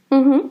city.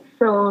 Mm-hmm.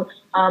 So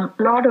a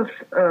lot of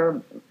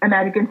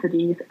American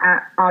cities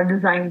are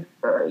designed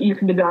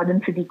using the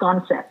garden city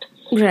concept.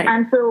 Right.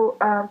 And so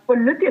for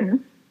Lutyens,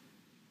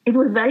 it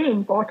was very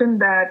important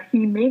that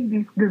he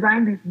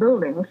design these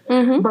buildings,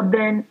 but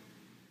then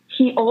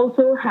he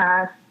also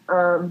has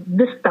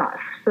vistas.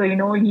 So,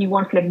 he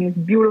wants like these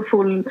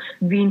beautiful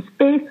green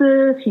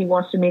spaces. He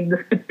wants to make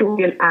this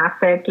pictorial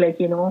affect, like,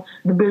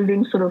 the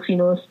building sort of,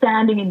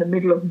 standing in the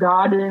middle of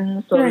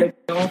gardens or Right.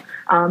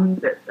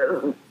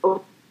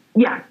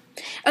 yeah.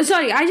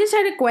 Sorry, I just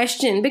had a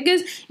question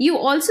because you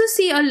also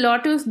see a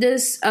lot of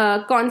this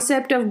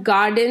concept of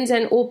gardens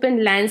and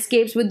open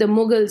landscapes with the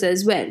Mughals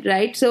as well,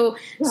 right? So,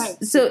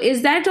 Right. so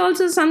is that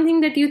also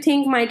something that you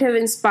think might have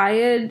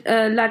inspired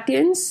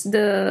Lutyens?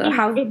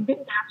 It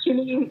did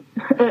actually.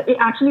 It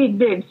actually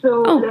did.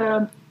 So,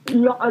 Oh.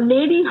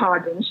 Lady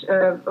Hardinge,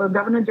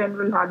 Governor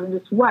General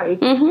Hardinge's wife,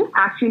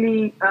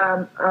 actually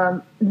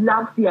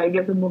loves the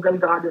idea of the Mughal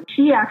garden.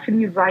 She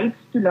actually writes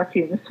to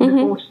Lutyens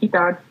before she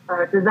starts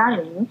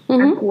designing,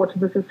 and quotes,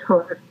 this is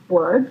her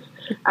words,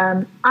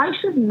 I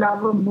should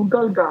love a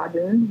Mughal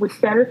garden with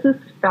terraces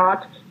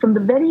start from the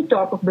very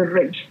top of the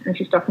ridge, and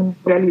she's talking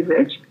Delhi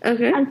Ridge,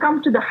 Okay. and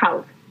come to the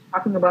house,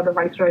 talking about the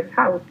Viceroy's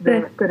house,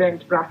 the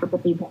current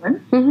Rashtrapati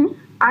Bhavan.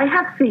 I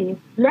have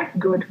seen less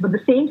good, but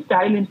the same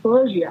style in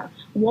Persia.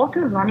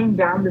 Water running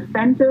down the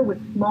center with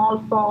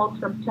small falls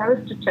from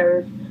terrace to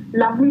terrace,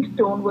 lovely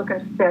stonework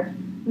and steps,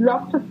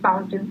 lots of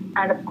fountains,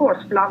 and of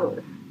course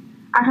flowers.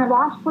 I have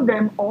asked for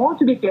them all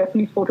to be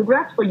carefully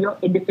photographed for your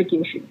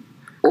edification.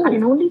 Oh. I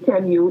can only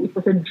tell you it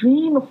was a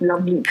dream of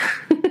loveliness.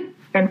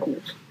 End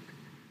quote.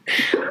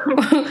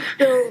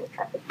 So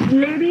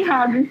Lady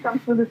Hardinge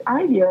comes with this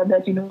idea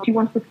that, she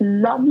wants this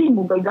lovely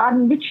Mughal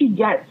garden, which she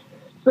gets.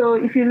 So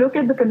if you look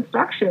at the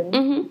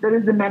construction, there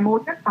is the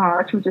Memorial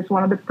Arch, which is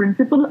one of the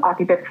principal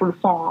architectural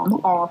form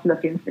of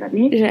Lutyens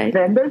Delhi. Right.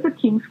 Then there's the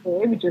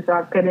Kingsway, which is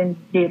our current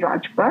day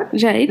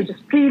Rajpath, Right. which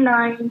is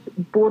tree-lined,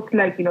 both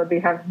like, they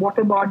have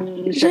water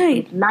bodies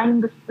Right. that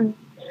line the street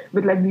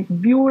with like these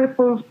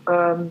beautiful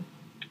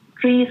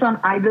trees on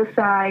either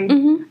side.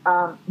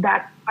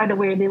 That, by the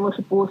way, they were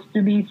supposed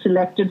to be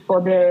selected for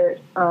their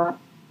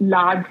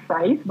large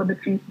size, but the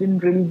trees didn't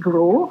really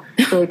grow,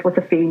 so it was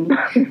a failure.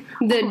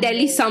 The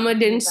Delhi summer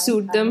didn't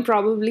suit them,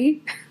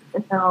 probably.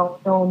 No.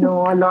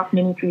 A lot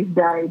many trees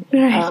died.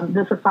 Right.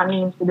 There's a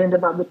funny incident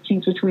about the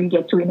trees, which we'll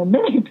get to in a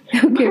minute.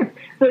 Okay.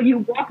 So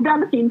you walk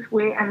down the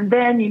Kingsway, and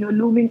then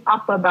looming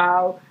up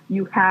above,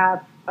 you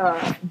have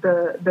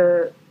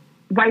the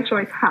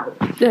Viceroy's house.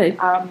 Right.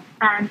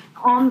 And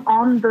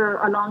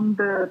along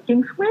the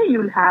Kingsway,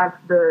 you'll have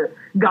the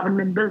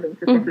government buildings,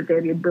 the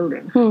Secretariat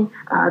buildings.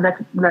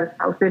 That's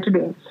house there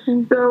today.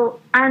 So,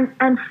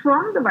 and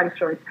from the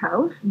Viceroy's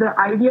house, the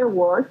idea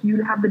was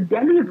you'll have the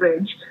Delhi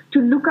Ridge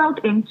to look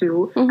out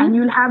into, and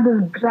you'll have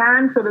those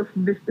grand sort of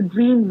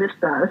green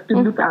vistas to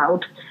look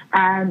out,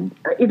 and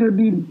it'll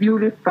be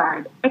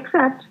beautified.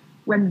 Except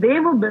when they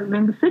were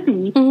building the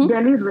city,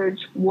 Delhi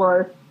Ridge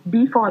was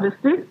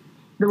deforested.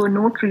 There were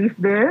no trees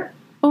there.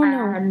 Oh,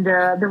 no. And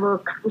there were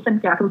cows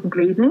and cattle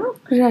grazing.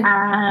 Right.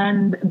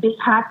 And they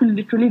had to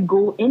literally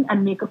go in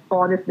and make a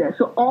forest there.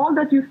 So all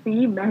that you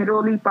see,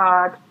 Mehroli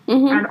Park,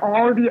 and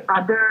all the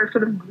other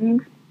sort of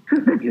green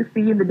spaces that you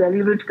see in the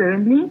Delhi Ridge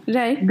currently,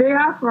 Right. they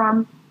are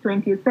from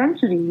 20th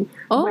century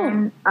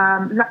when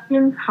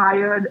Lutyens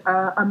hired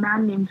a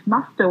man named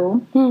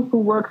Musto, who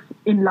works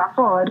in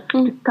Lahore,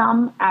 to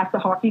come as a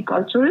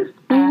horticulturist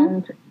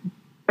and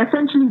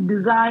essentially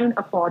design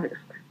a forest.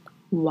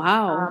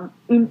 Wow.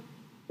 In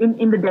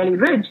the Delhi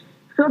Ridge,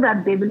 so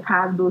that they will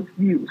have those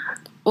views.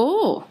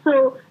 Oh.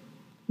 So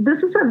this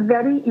is a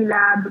very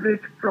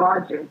elaborate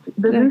project.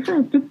 The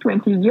reason it took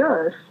 20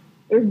 years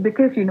is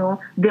because,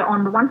 they're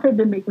on the one side,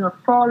 they're making a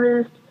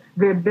forest,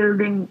 they're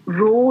building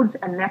roads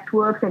and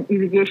networks and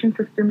irrigation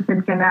systems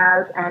and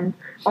canals and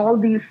all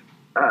these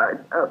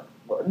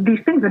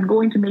things that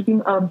go into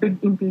making a big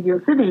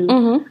imperial city.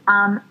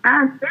 And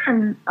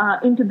then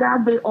into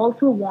that, they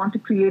also want to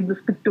create this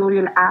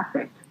pictorial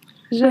affect.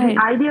 So the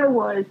idea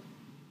was,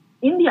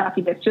 in the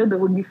architecture, there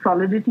would be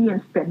solidity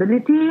and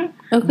stability.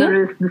 Okay.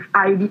 There is this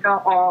idea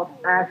of,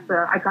 as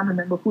I can't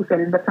remember who said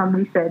it, but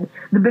somebody said,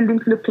 the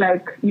buildings look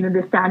like,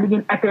 they're standing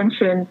in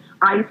attention,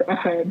 eyes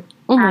ahead,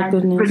 and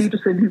goodness. ready to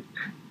salute.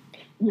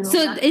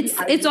 So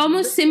it's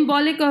almost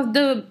symbolic of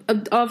the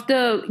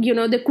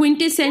the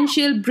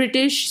quintessential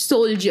British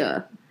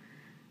soldier.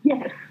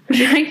 Yes.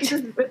 Right. It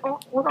is all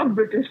of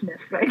Britishness,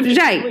 right?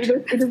 Right.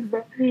 So it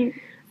is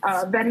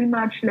very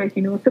much like,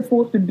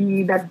 supposed to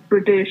be that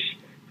British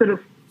sort of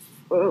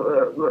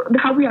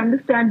how we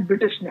understand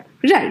Britishness.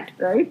 Right.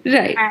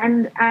 Right.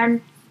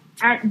 And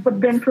but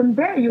then from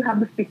there you have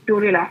this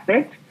pictorial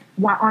aspect.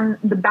 On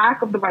the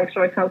back of the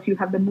Viceroy's house, you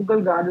have the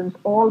Mughal gardens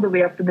all the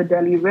way up to the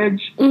Delhi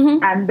Ridge,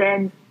 and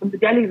then from the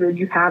Delhi Ridge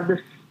you have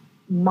this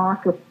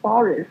mass of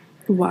forest.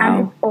 Wow.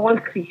 And it's all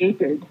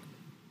created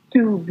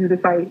to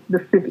beautify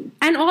the city.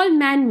 And all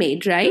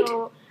man-made, right?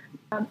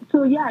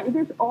 So yeah, it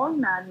is all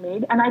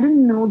man-made. And I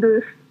didn't know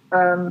this.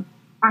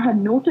 I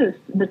had noticed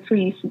the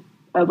trees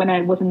when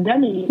I was in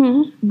Delhi.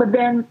 But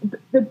then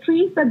the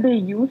trees that they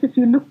use, if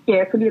you look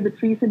carefully at the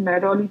trees in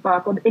Mehrauli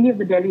Park or any of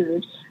the Delhi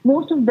Ridge,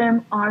 most of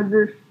them are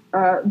this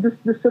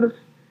sort of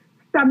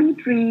stubby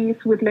trees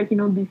with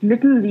these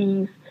little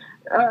leaves.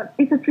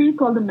 It's a tree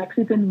called the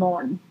Mexican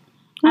Morn.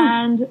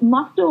 And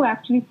Musto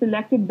actually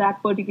selected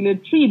that particular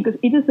tree because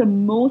it is the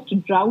most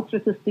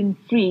drought-resistant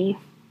tree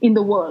in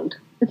the world.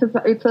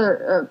 It's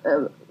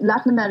a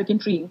Latin American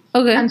tree.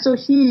 Okay. And so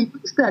he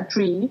used that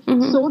tree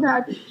so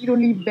that it would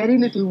need very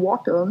little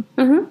water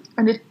and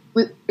it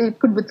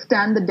could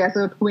withstand the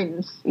desert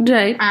winds.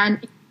 Right.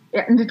 And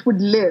it would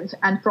live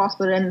and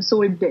prosper, and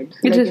so it did.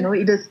 It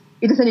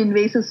is an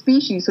invasive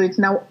species, so it's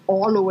now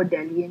all over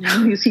Delhi, and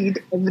you see it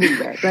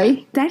everywhere,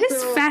 right? That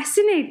is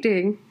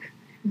fascinating.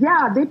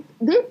 Yeah,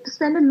 they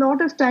spend a lot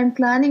of time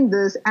planning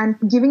this and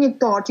giving it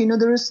thought.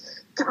 There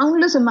is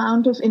countless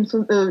amount of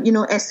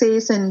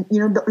essays and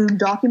the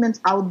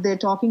documents out there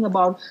talking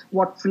about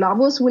what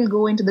flowers will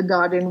go into the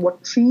garden,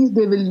 what trees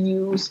they will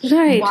use,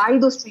 why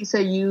those trees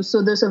are used.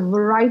 So there's a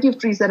variety of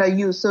trees that are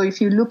used. So if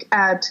you look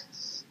at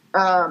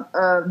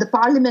the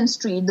Parliament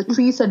Street, the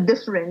trees are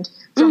different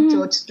from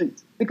Church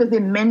Street because they're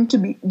meant to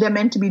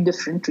be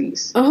different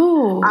trees.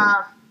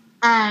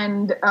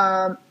 And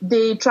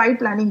they tried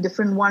planting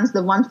different ones.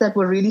 The ones that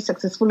were really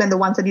successful and the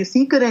ones that you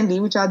see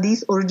currently, which are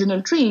these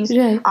original trees,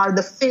 are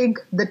the fig,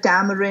 the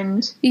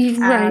tamarind,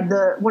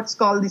 the what's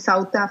called the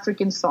South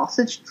African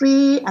sausage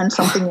tree, and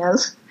something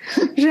else.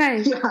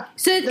 Right.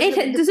 So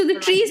the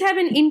trees have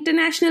an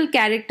international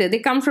character. They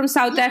come from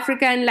South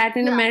Africa and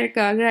Latin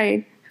America,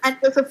 right? And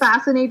there's a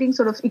fascinating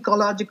sort of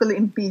ecological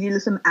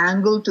imperialism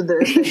angle to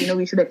this that,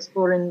 we should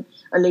explore in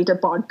a later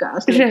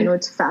podcast.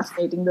 It's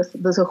fascinating.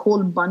 There's a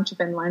whole bunch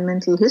of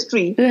environmental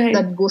history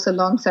that goes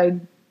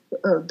alongside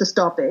this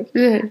topic.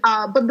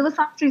 But there were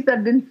some trees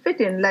that didn't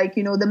fit in.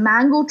 The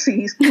mango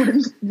trees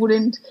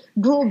wouldn't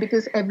grow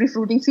because every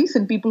fruiting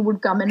season people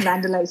would come and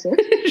vandalize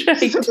it.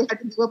 Right. So they had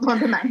to give up on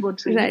the mango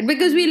tree. Right,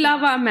 because we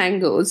love our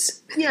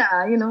mangoes.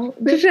 Yeah,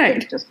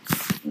 Right. Just...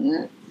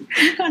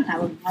 You can't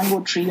have a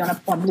mango tree on a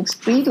public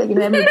street.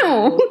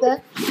 No.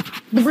 The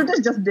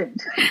British just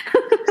didn't.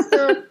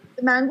 So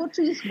the mango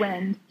trees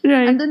went.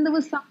 Right. And then there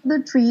were some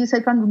other trees, I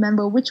can't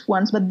remember which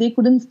ones, but they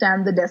couldn't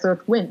stand the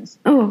desert winds.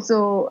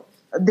 So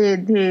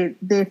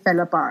they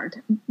fell apart.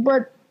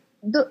 But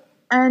there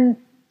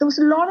was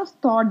a lot of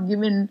thought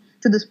given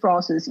to this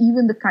process,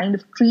 even the kind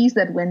of trees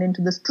that went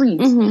into the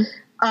streets. And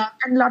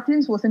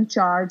Lutyens was in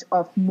charge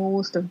of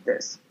most of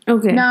this.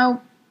 Okay.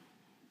 Now,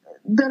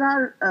 there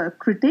are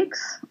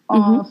critics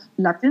of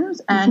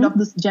Lutyens and of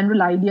this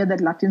general idea that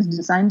Lutyens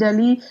designed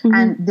Delhi,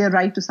 and they're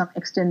right to some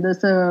extent.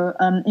 There's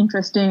an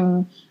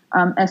interesting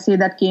essay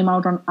that came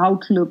out on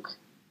Outlook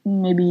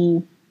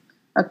maybe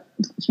a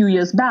few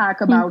years back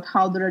about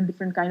how there are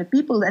different kind of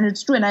people, and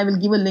it's true. And I will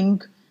give a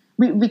link.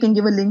 We can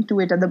give a link to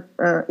it at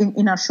the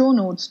in our show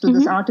notes to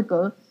this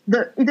article.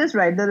 It is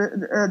right.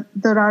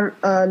 There are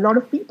a lot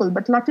of people,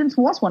 but Lutyens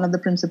was one of the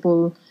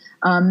principal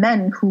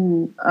men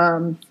who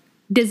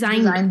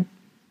designed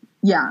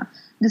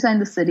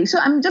the city. So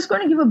I'm just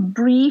going to give a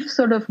brief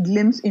sort of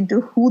glimpse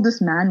into who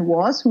this man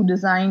was who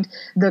designed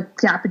the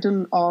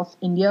capital of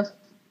India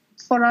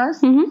for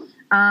us.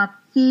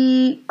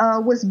 He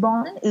was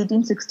born in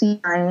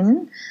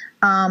 1869.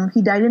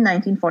 He died in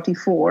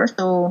 1944,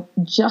 so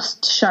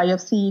just shy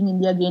of seeing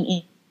India again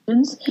in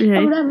Indians. I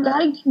would have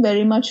liked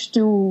very much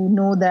to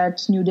know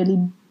that New Delhi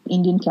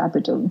Indian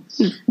capital,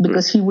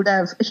 because he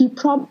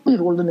probably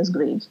rolled in his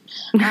grave.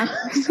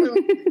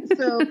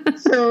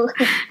 So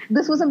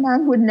this was a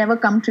man who had never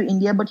come to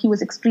India, but he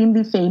was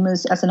extremely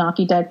famous as an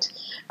architect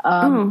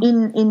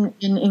in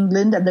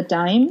England at the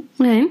time.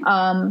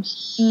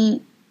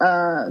 He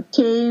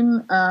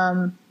came.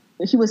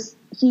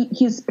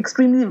 He's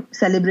extremely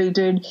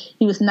celebrated.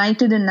 He was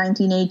knighted in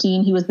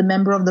 1918. He was the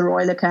member of the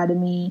Royal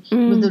Academy. He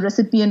was the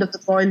recipient of the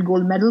Royal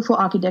Gold Medal for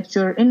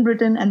Architecture in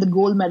Britain and the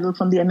Gold Medal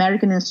from the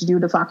American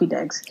Institute of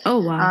Architects. Oh,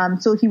 wow.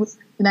 So he was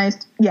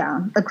recognized,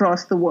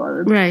 across the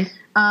world. Right.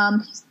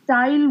 His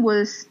style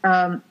was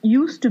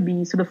used to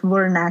be sort of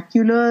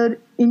vernacular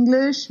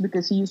English,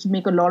 because he used to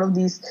make a lot of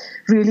these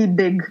really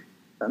big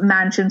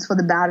mansions for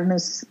the baron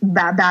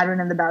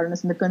and the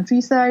baroness in the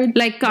countryside.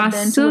 Like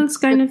castles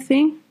kind of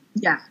thing?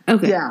 Yeah.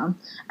 Okay. Yeah.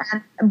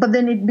 But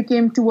then it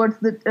became towards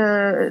the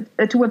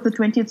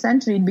 20th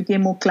century, it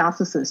became more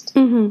classicist.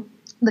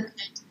 The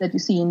kinds that you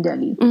see in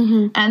Delhi.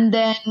 And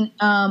then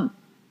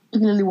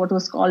particularly what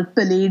was called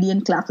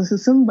Palladian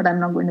classicism, but I'm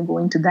not going to go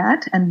into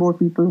that and bore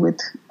people with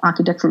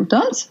architectural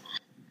terms.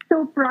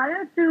 So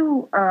prior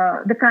to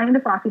the kind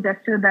of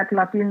architecture that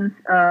Lutyens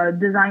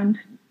designed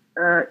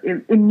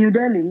in New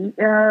Delhi,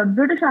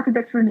 British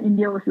architecture in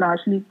India was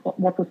largely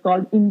what was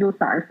called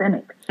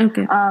Indo-Saracenic.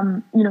 Okay.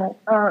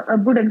 A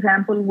good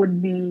example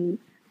would be,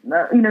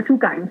 two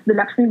kinds. The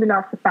Lakshmi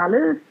Vilasa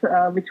Palace,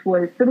 which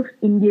was sort of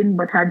Indian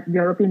but had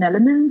European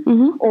elements,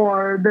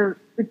 or the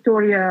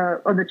Victoria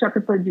or the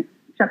Chhatrapati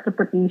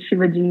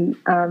Shivaji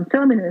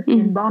terminus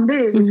in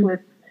Bombay, which was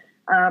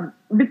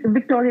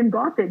Victorian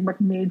Gothic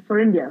but made for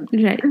India.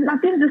 Right. And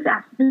Lutyens just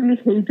absolutely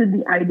hated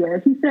the idea.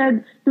 He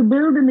said to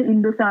build in the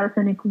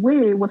Indo-Saracenic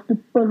way was to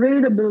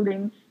parade a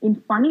building in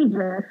funny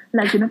dress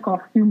like in a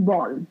costume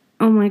ball.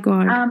 Oh my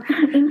God.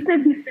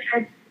 Instead,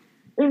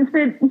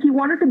 he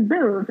wanted to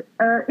build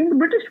in the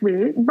British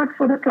way, but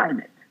for the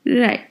climate.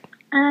 Right.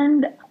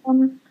 And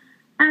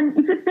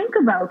if you think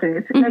about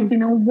it,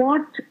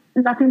 what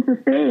Lutyens is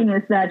saying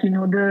is that,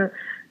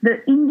 the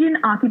Indian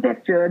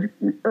architecture,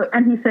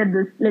 and he said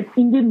this, like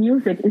Indian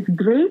music is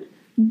great,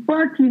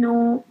 but,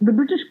 the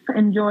British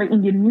enjoy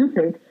Indian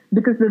music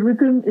because the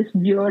rhythm is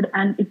weird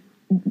and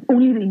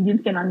only the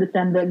Indians can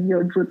understand their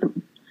weird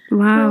rhythm.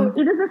 Wow. So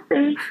it is the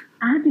same,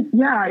 and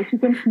if you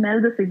can smell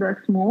the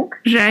cigar smoke,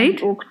 right?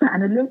 The oak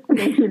panel,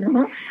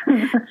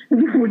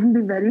 you wouldn't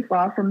be very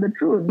far from the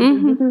truth.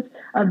 Because this is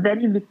a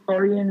very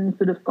Victorian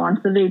sort of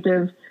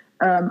conservative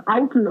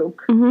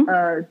outlook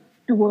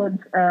towards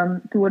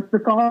the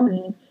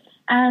colony,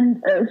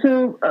 and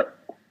so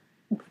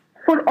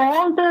for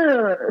all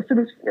the sort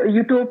of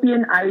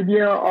utopian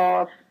idea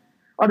of,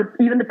 or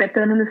even the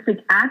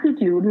paternalistic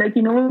attitude, they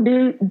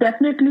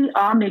definitely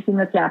are making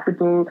a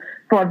capital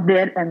for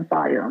their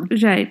empire.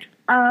 Right.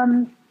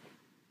 And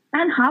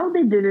how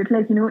they did it,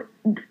 the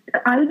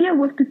idea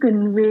was to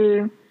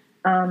convey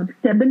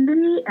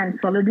stability and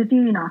solidity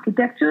in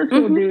architecture.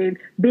 So they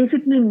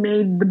basically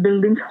made the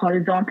buildings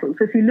horizontal.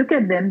 So if you look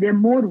at them, they're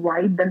more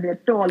wide than they're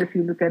tall if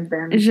you look at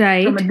them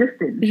from a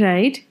distance.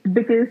 Right.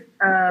 Because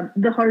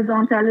the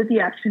horizontality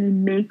actually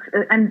makes,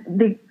 and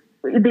they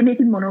make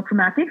it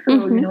monochromatic, so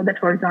that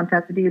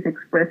horizontality is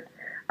expressed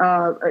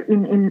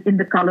in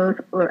the colors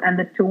and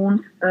the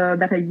tones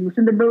that are used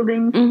in the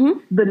building.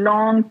 The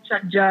long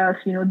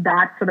chajjas,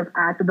 that sort of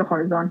add to the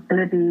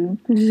horizontality.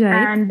 Right.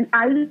 And the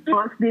idea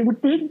was they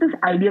would take this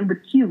idea of the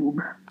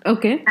cube,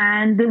 okay,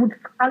 and they would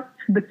sculpt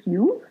the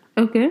cube,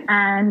 okay,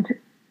 and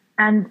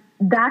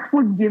that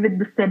would give it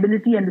the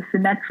stability and the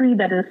symmetry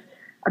that is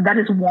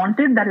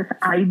wanted, that is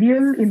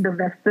ideal in the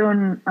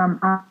Western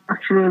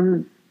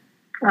architectural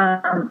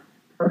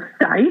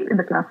style, in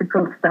the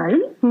classical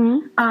style,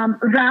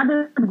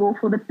 rather than go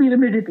for the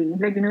pyramidity.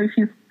 If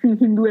you see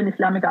Hindu and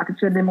Islamic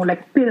architecture, they're more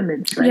like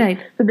pyramids, right?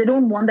 So they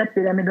don't want that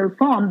pyramidal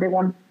form, they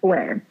want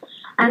square.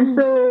 And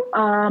so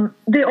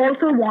they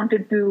also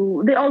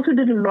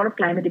did a lot of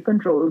climatic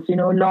controls,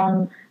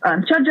 long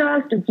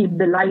chajjas to keep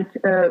the light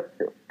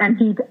and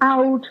heat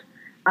out.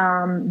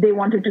 They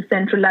wanted to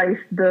centralize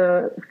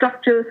the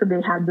structure, so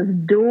they had this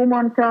dome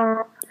on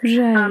top.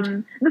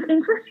 Right. This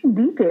interesting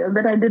detail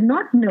that I did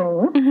not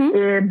know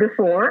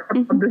before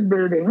about this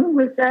building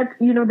was that,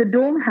 the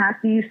dome has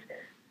these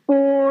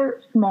 4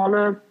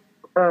 smaller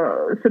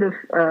I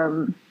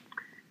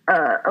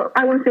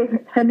want to say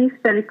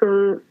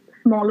hemispherical,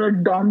 smaller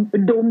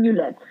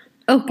domulets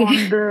on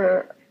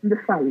the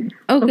sides.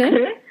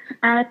 Okay.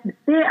 And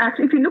they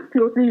actually, if you look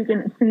closely, you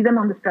can see them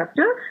on the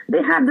structure.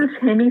 They have this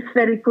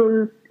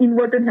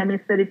inverted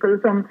hemispherical,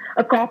 from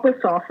a copper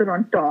saucer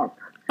on top.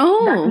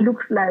 That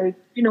looks like,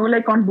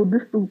 like on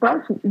Buddhist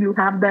stupas, you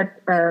have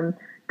that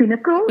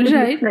pinnacle. It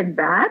looks like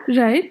that.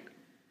 Right.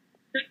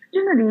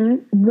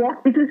 Originally,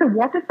 it is a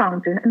water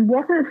fountain, and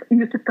water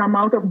used to come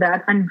out of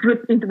that and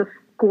drip into the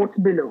courts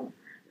below.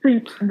 So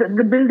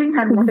the building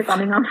had water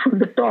coming out from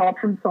the top,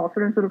 from the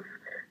saucer, and sort of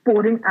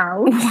pouring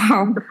out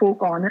from the 4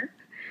 corners.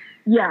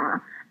 Yeah.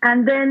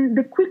 And then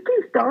they quickly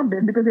stopped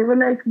it because they were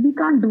like, we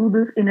can't do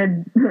this in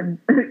a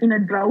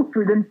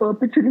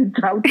perpetually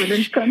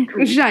drought-ridden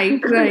country.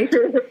 Right.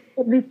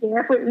 We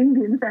care for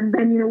Indians and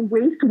then,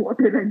 waste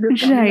water like this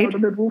coming out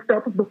of the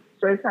rooftop of the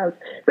first house.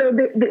 So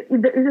it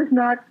is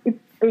not,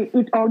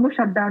 it almost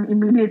shut down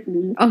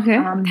immediately. Okay.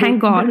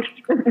 Thank God.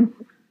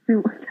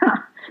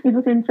 It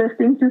was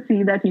interesting to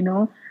see that,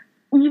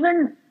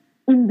 even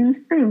in these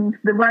things,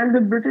 while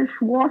the British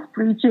was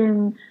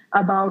preaching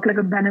about like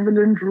a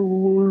benevolent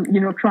rule,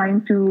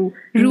 trying to...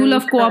 Rule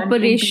of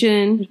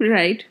cooperation,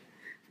 right.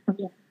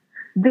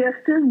 They are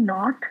still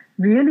not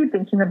really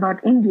thinking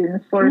about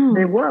Indians, for if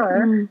they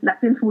were,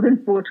 Lutyens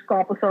wouldn't put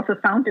copper saucer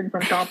fountains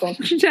on top of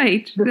this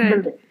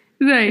building.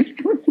 Right.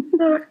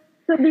 So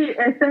the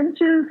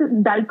essential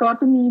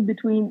dichotomy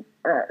between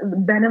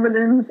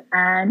benevolence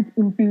and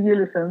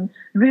imperialism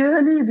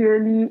really,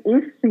 really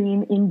is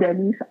seen in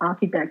Delhi's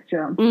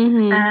architecture,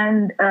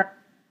 and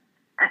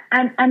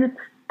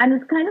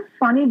it's kind of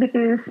funny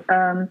because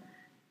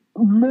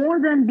more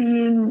than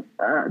being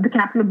the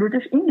capital of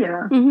British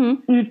India,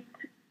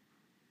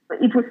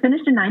 it was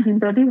finished in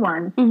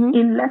 1931.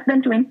 In less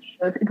than 20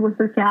 years, it was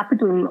the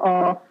capital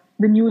of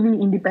the newly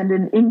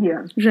independent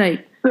India.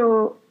 Right.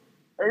 So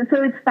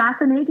so it's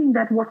fascinating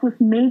that what was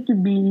made to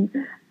be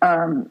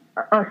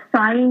a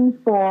sign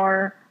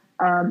for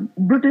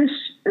British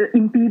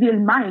imperial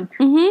might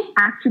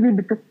actually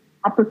becomes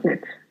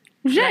opposite.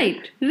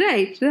 Right.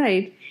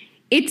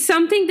 It's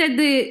something that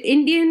the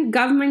Indian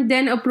government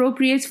then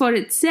appropriates for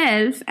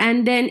itself,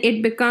 and then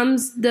it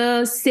becomes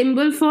the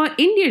symbol for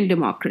Indian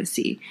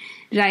democracy,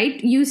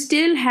 right? You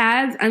still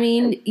have,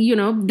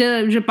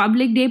 the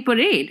Republic Day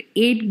parade.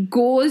 It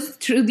goes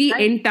through the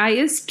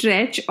entire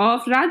stretch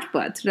of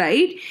Rajpath,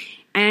 right?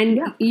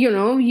 And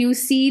you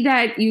see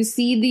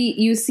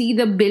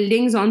the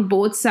buildings on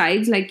both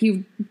sides, like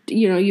you've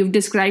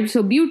described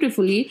so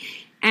beautifully.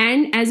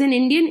 And as an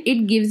Indian,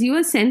 it gives you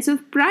a sense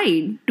of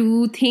pride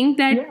to think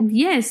that,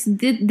 yes,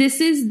 this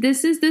is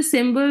the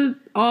symbol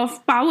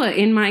of power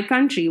in my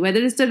country.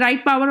 Whether it's the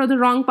right power or the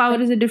wrong power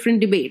is a different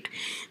debate.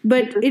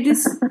 But it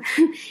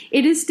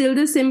is still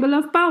the symbol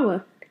of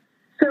power.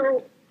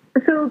 So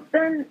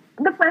then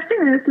the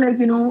question is,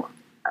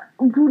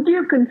 would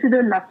you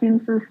consider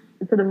Lutyens'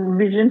 sort of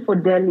vision for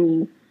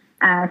Delhi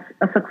as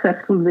a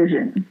successful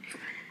vision?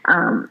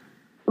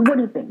 What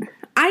do you think?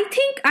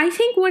 I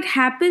think what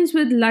happens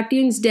with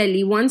Lutyens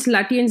Delhi, once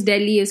Lutyens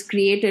Delhi is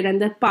created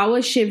and the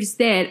power shifts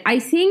there, I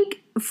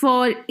think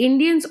for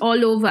Indians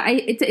all over,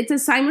 it's a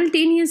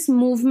simultaneous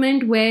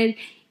movement where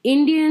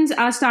Indians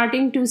are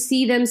starting to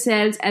see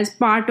themselves as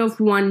part of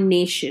one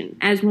nation.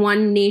 As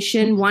one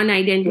nation, one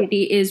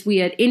identity is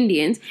we are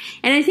Indians.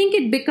 And I think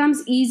it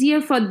becomes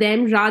easier for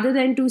them, rather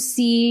than to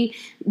see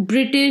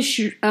British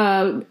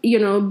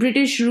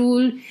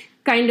rule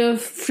kind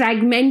of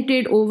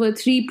fragmented over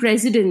 3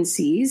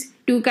 presidencies,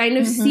 to kind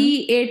of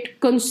see it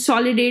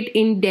consolidate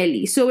in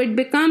Delhi. So it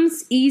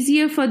becomes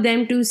easier for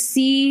them to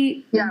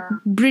see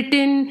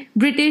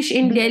British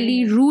in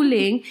Delhi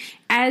ruling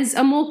as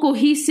a more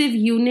cohesive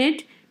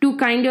unit to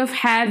kind of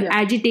have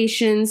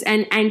agitations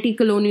and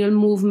anti-colonial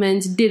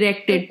movements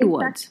directed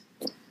towards.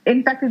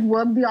 In fact, it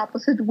worked the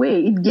opposite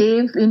way. It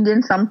gave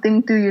Indians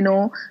something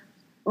to,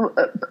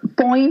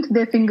 point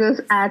their fingers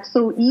at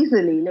so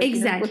easily.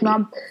 Exactly. It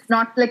was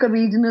not like a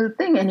regional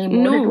thing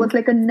anymore. No. It was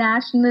like a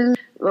national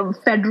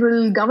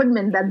federal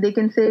government that they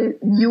can say,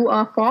 you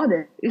are for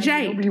them.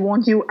 Right. We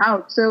want you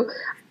out. So,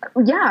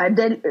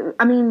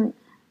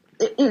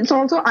 it's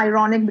also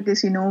ironic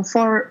because,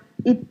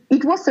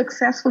 it was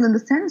successful in the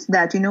sense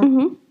that,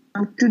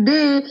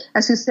 today,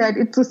 as you said,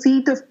 it's a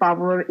seat of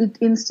power. It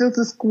instills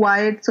this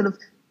quiet sort of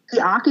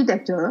the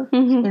architecture,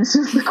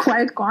 instills the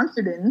quiet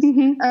confidence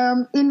in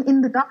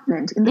the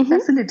government, in the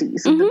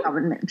facilities of the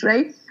government,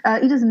 right?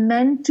 It is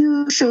meant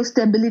to show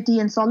stability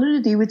and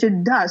solidity, which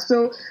it does.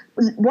 So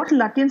what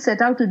Lutyens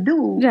set out to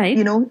do,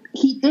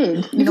 he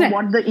did.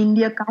 What the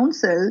India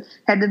Council,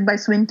 headed by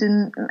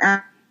Swinton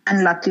and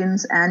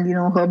Lutyens and,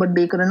 Herbert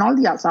Baker and all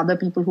the other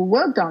people who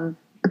worked on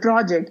the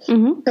project,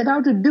 set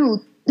out to do.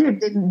 They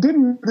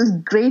did this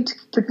great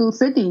capital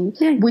city,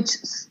 which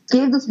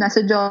gave this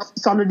message of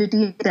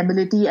solidity,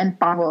 stability, and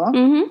power,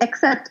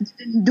 except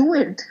they didn't do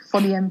it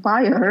for the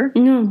empire.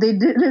 No. They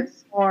did it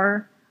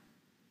for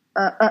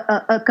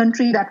a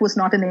country that was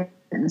not an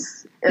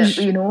Indians,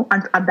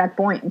 at that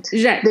point.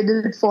 Right. They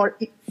did it for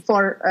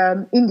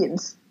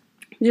Indians.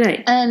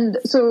 Right. And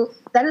so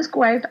that is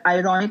quite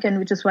ironic, and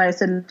which is why I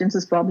said Lutyens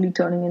is probably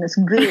turning in his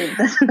grave.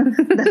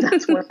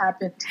 That's what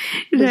happened.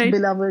 His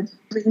beloved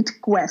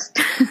great quest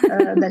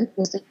that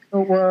was taken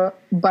over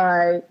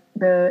by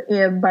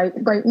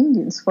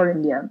Indians for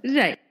India.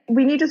 Right.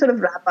 We need to sort of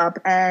wrap up,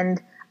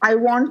 and I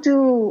want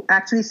to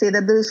actually say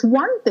that there is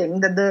one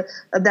thing that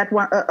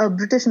a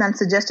British man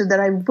suggested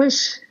that I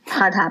wish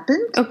had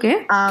happened.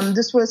 Okay.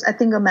 This was, I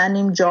think, a man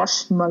named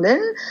Josh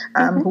Mullen,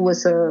 who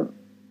was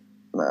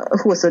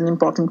an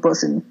important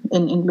person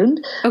in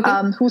England,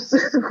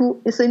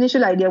 his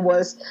initial idea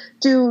was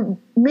to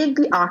make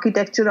the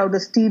architecture out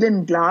of steel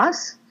and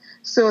glass,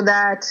 so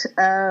that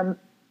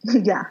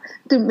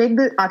to make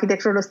the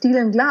architecture out of steel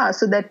and glass,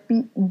 so that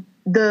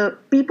the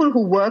people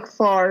who work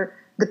for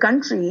the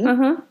country,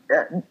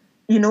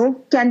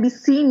 can be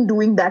seen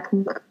doing that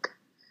work.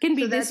 Can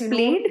be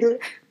displayed.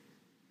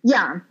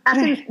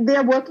 Actually, they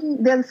are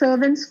working. They are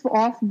servants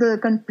of the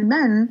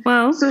countrymen.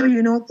 Wow. So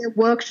their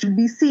work should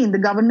be seen. The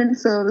government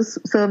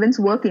servants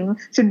working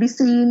should be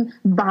seen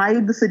by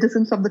the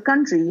citizens of the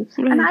country.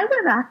 Right. And I would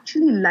have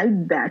actually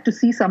liked that, to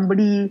see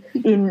somebody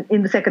in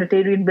the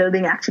Secretariat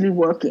building actually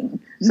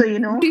working. So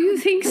Do you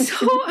think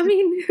so? I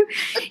mean,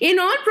 in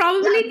all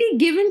probability,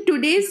 given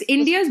today's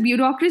India's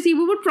bureaucracy,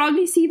 we would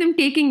probably see them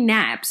taking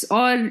naps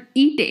or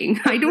eating.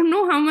 I don't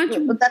know how much.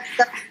 But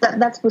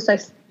that's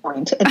precisely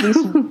point. At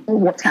least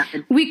what's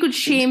happened. We could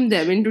shame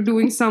them into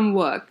doing some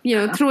work,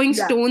 throwing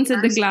stones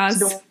at the glass.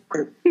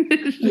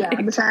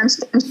 The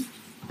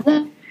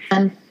sandstone.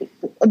 And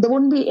there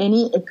wouldn't be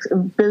any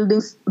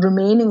buildings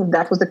remaining if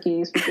that was the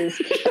case, because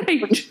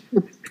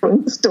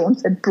throwing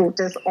stones and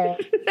protests on.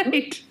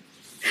 Right.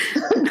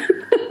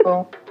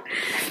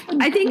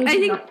 I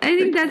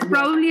think that's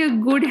probably a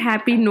good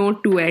happy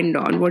note to end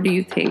on. What do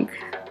you think?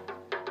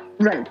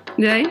 Right.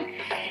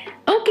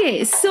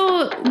 Okay,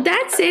 so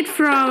that's it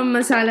from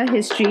Masala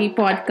History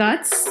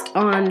podcast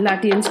on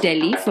Lutyens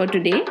Delhi for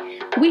today.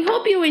 We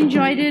hope you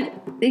enjoyed it.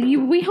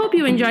 We hope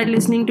you enjoyed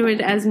listening to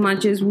it as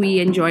much as we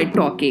enjoyed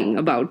talking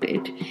about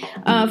it.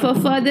 For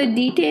further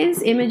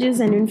details, images,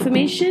 and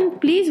information,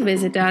 please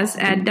visit us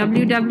at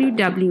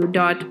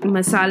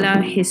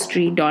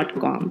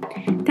www.masalahistory.com.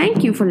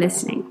 Thank you for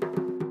listening.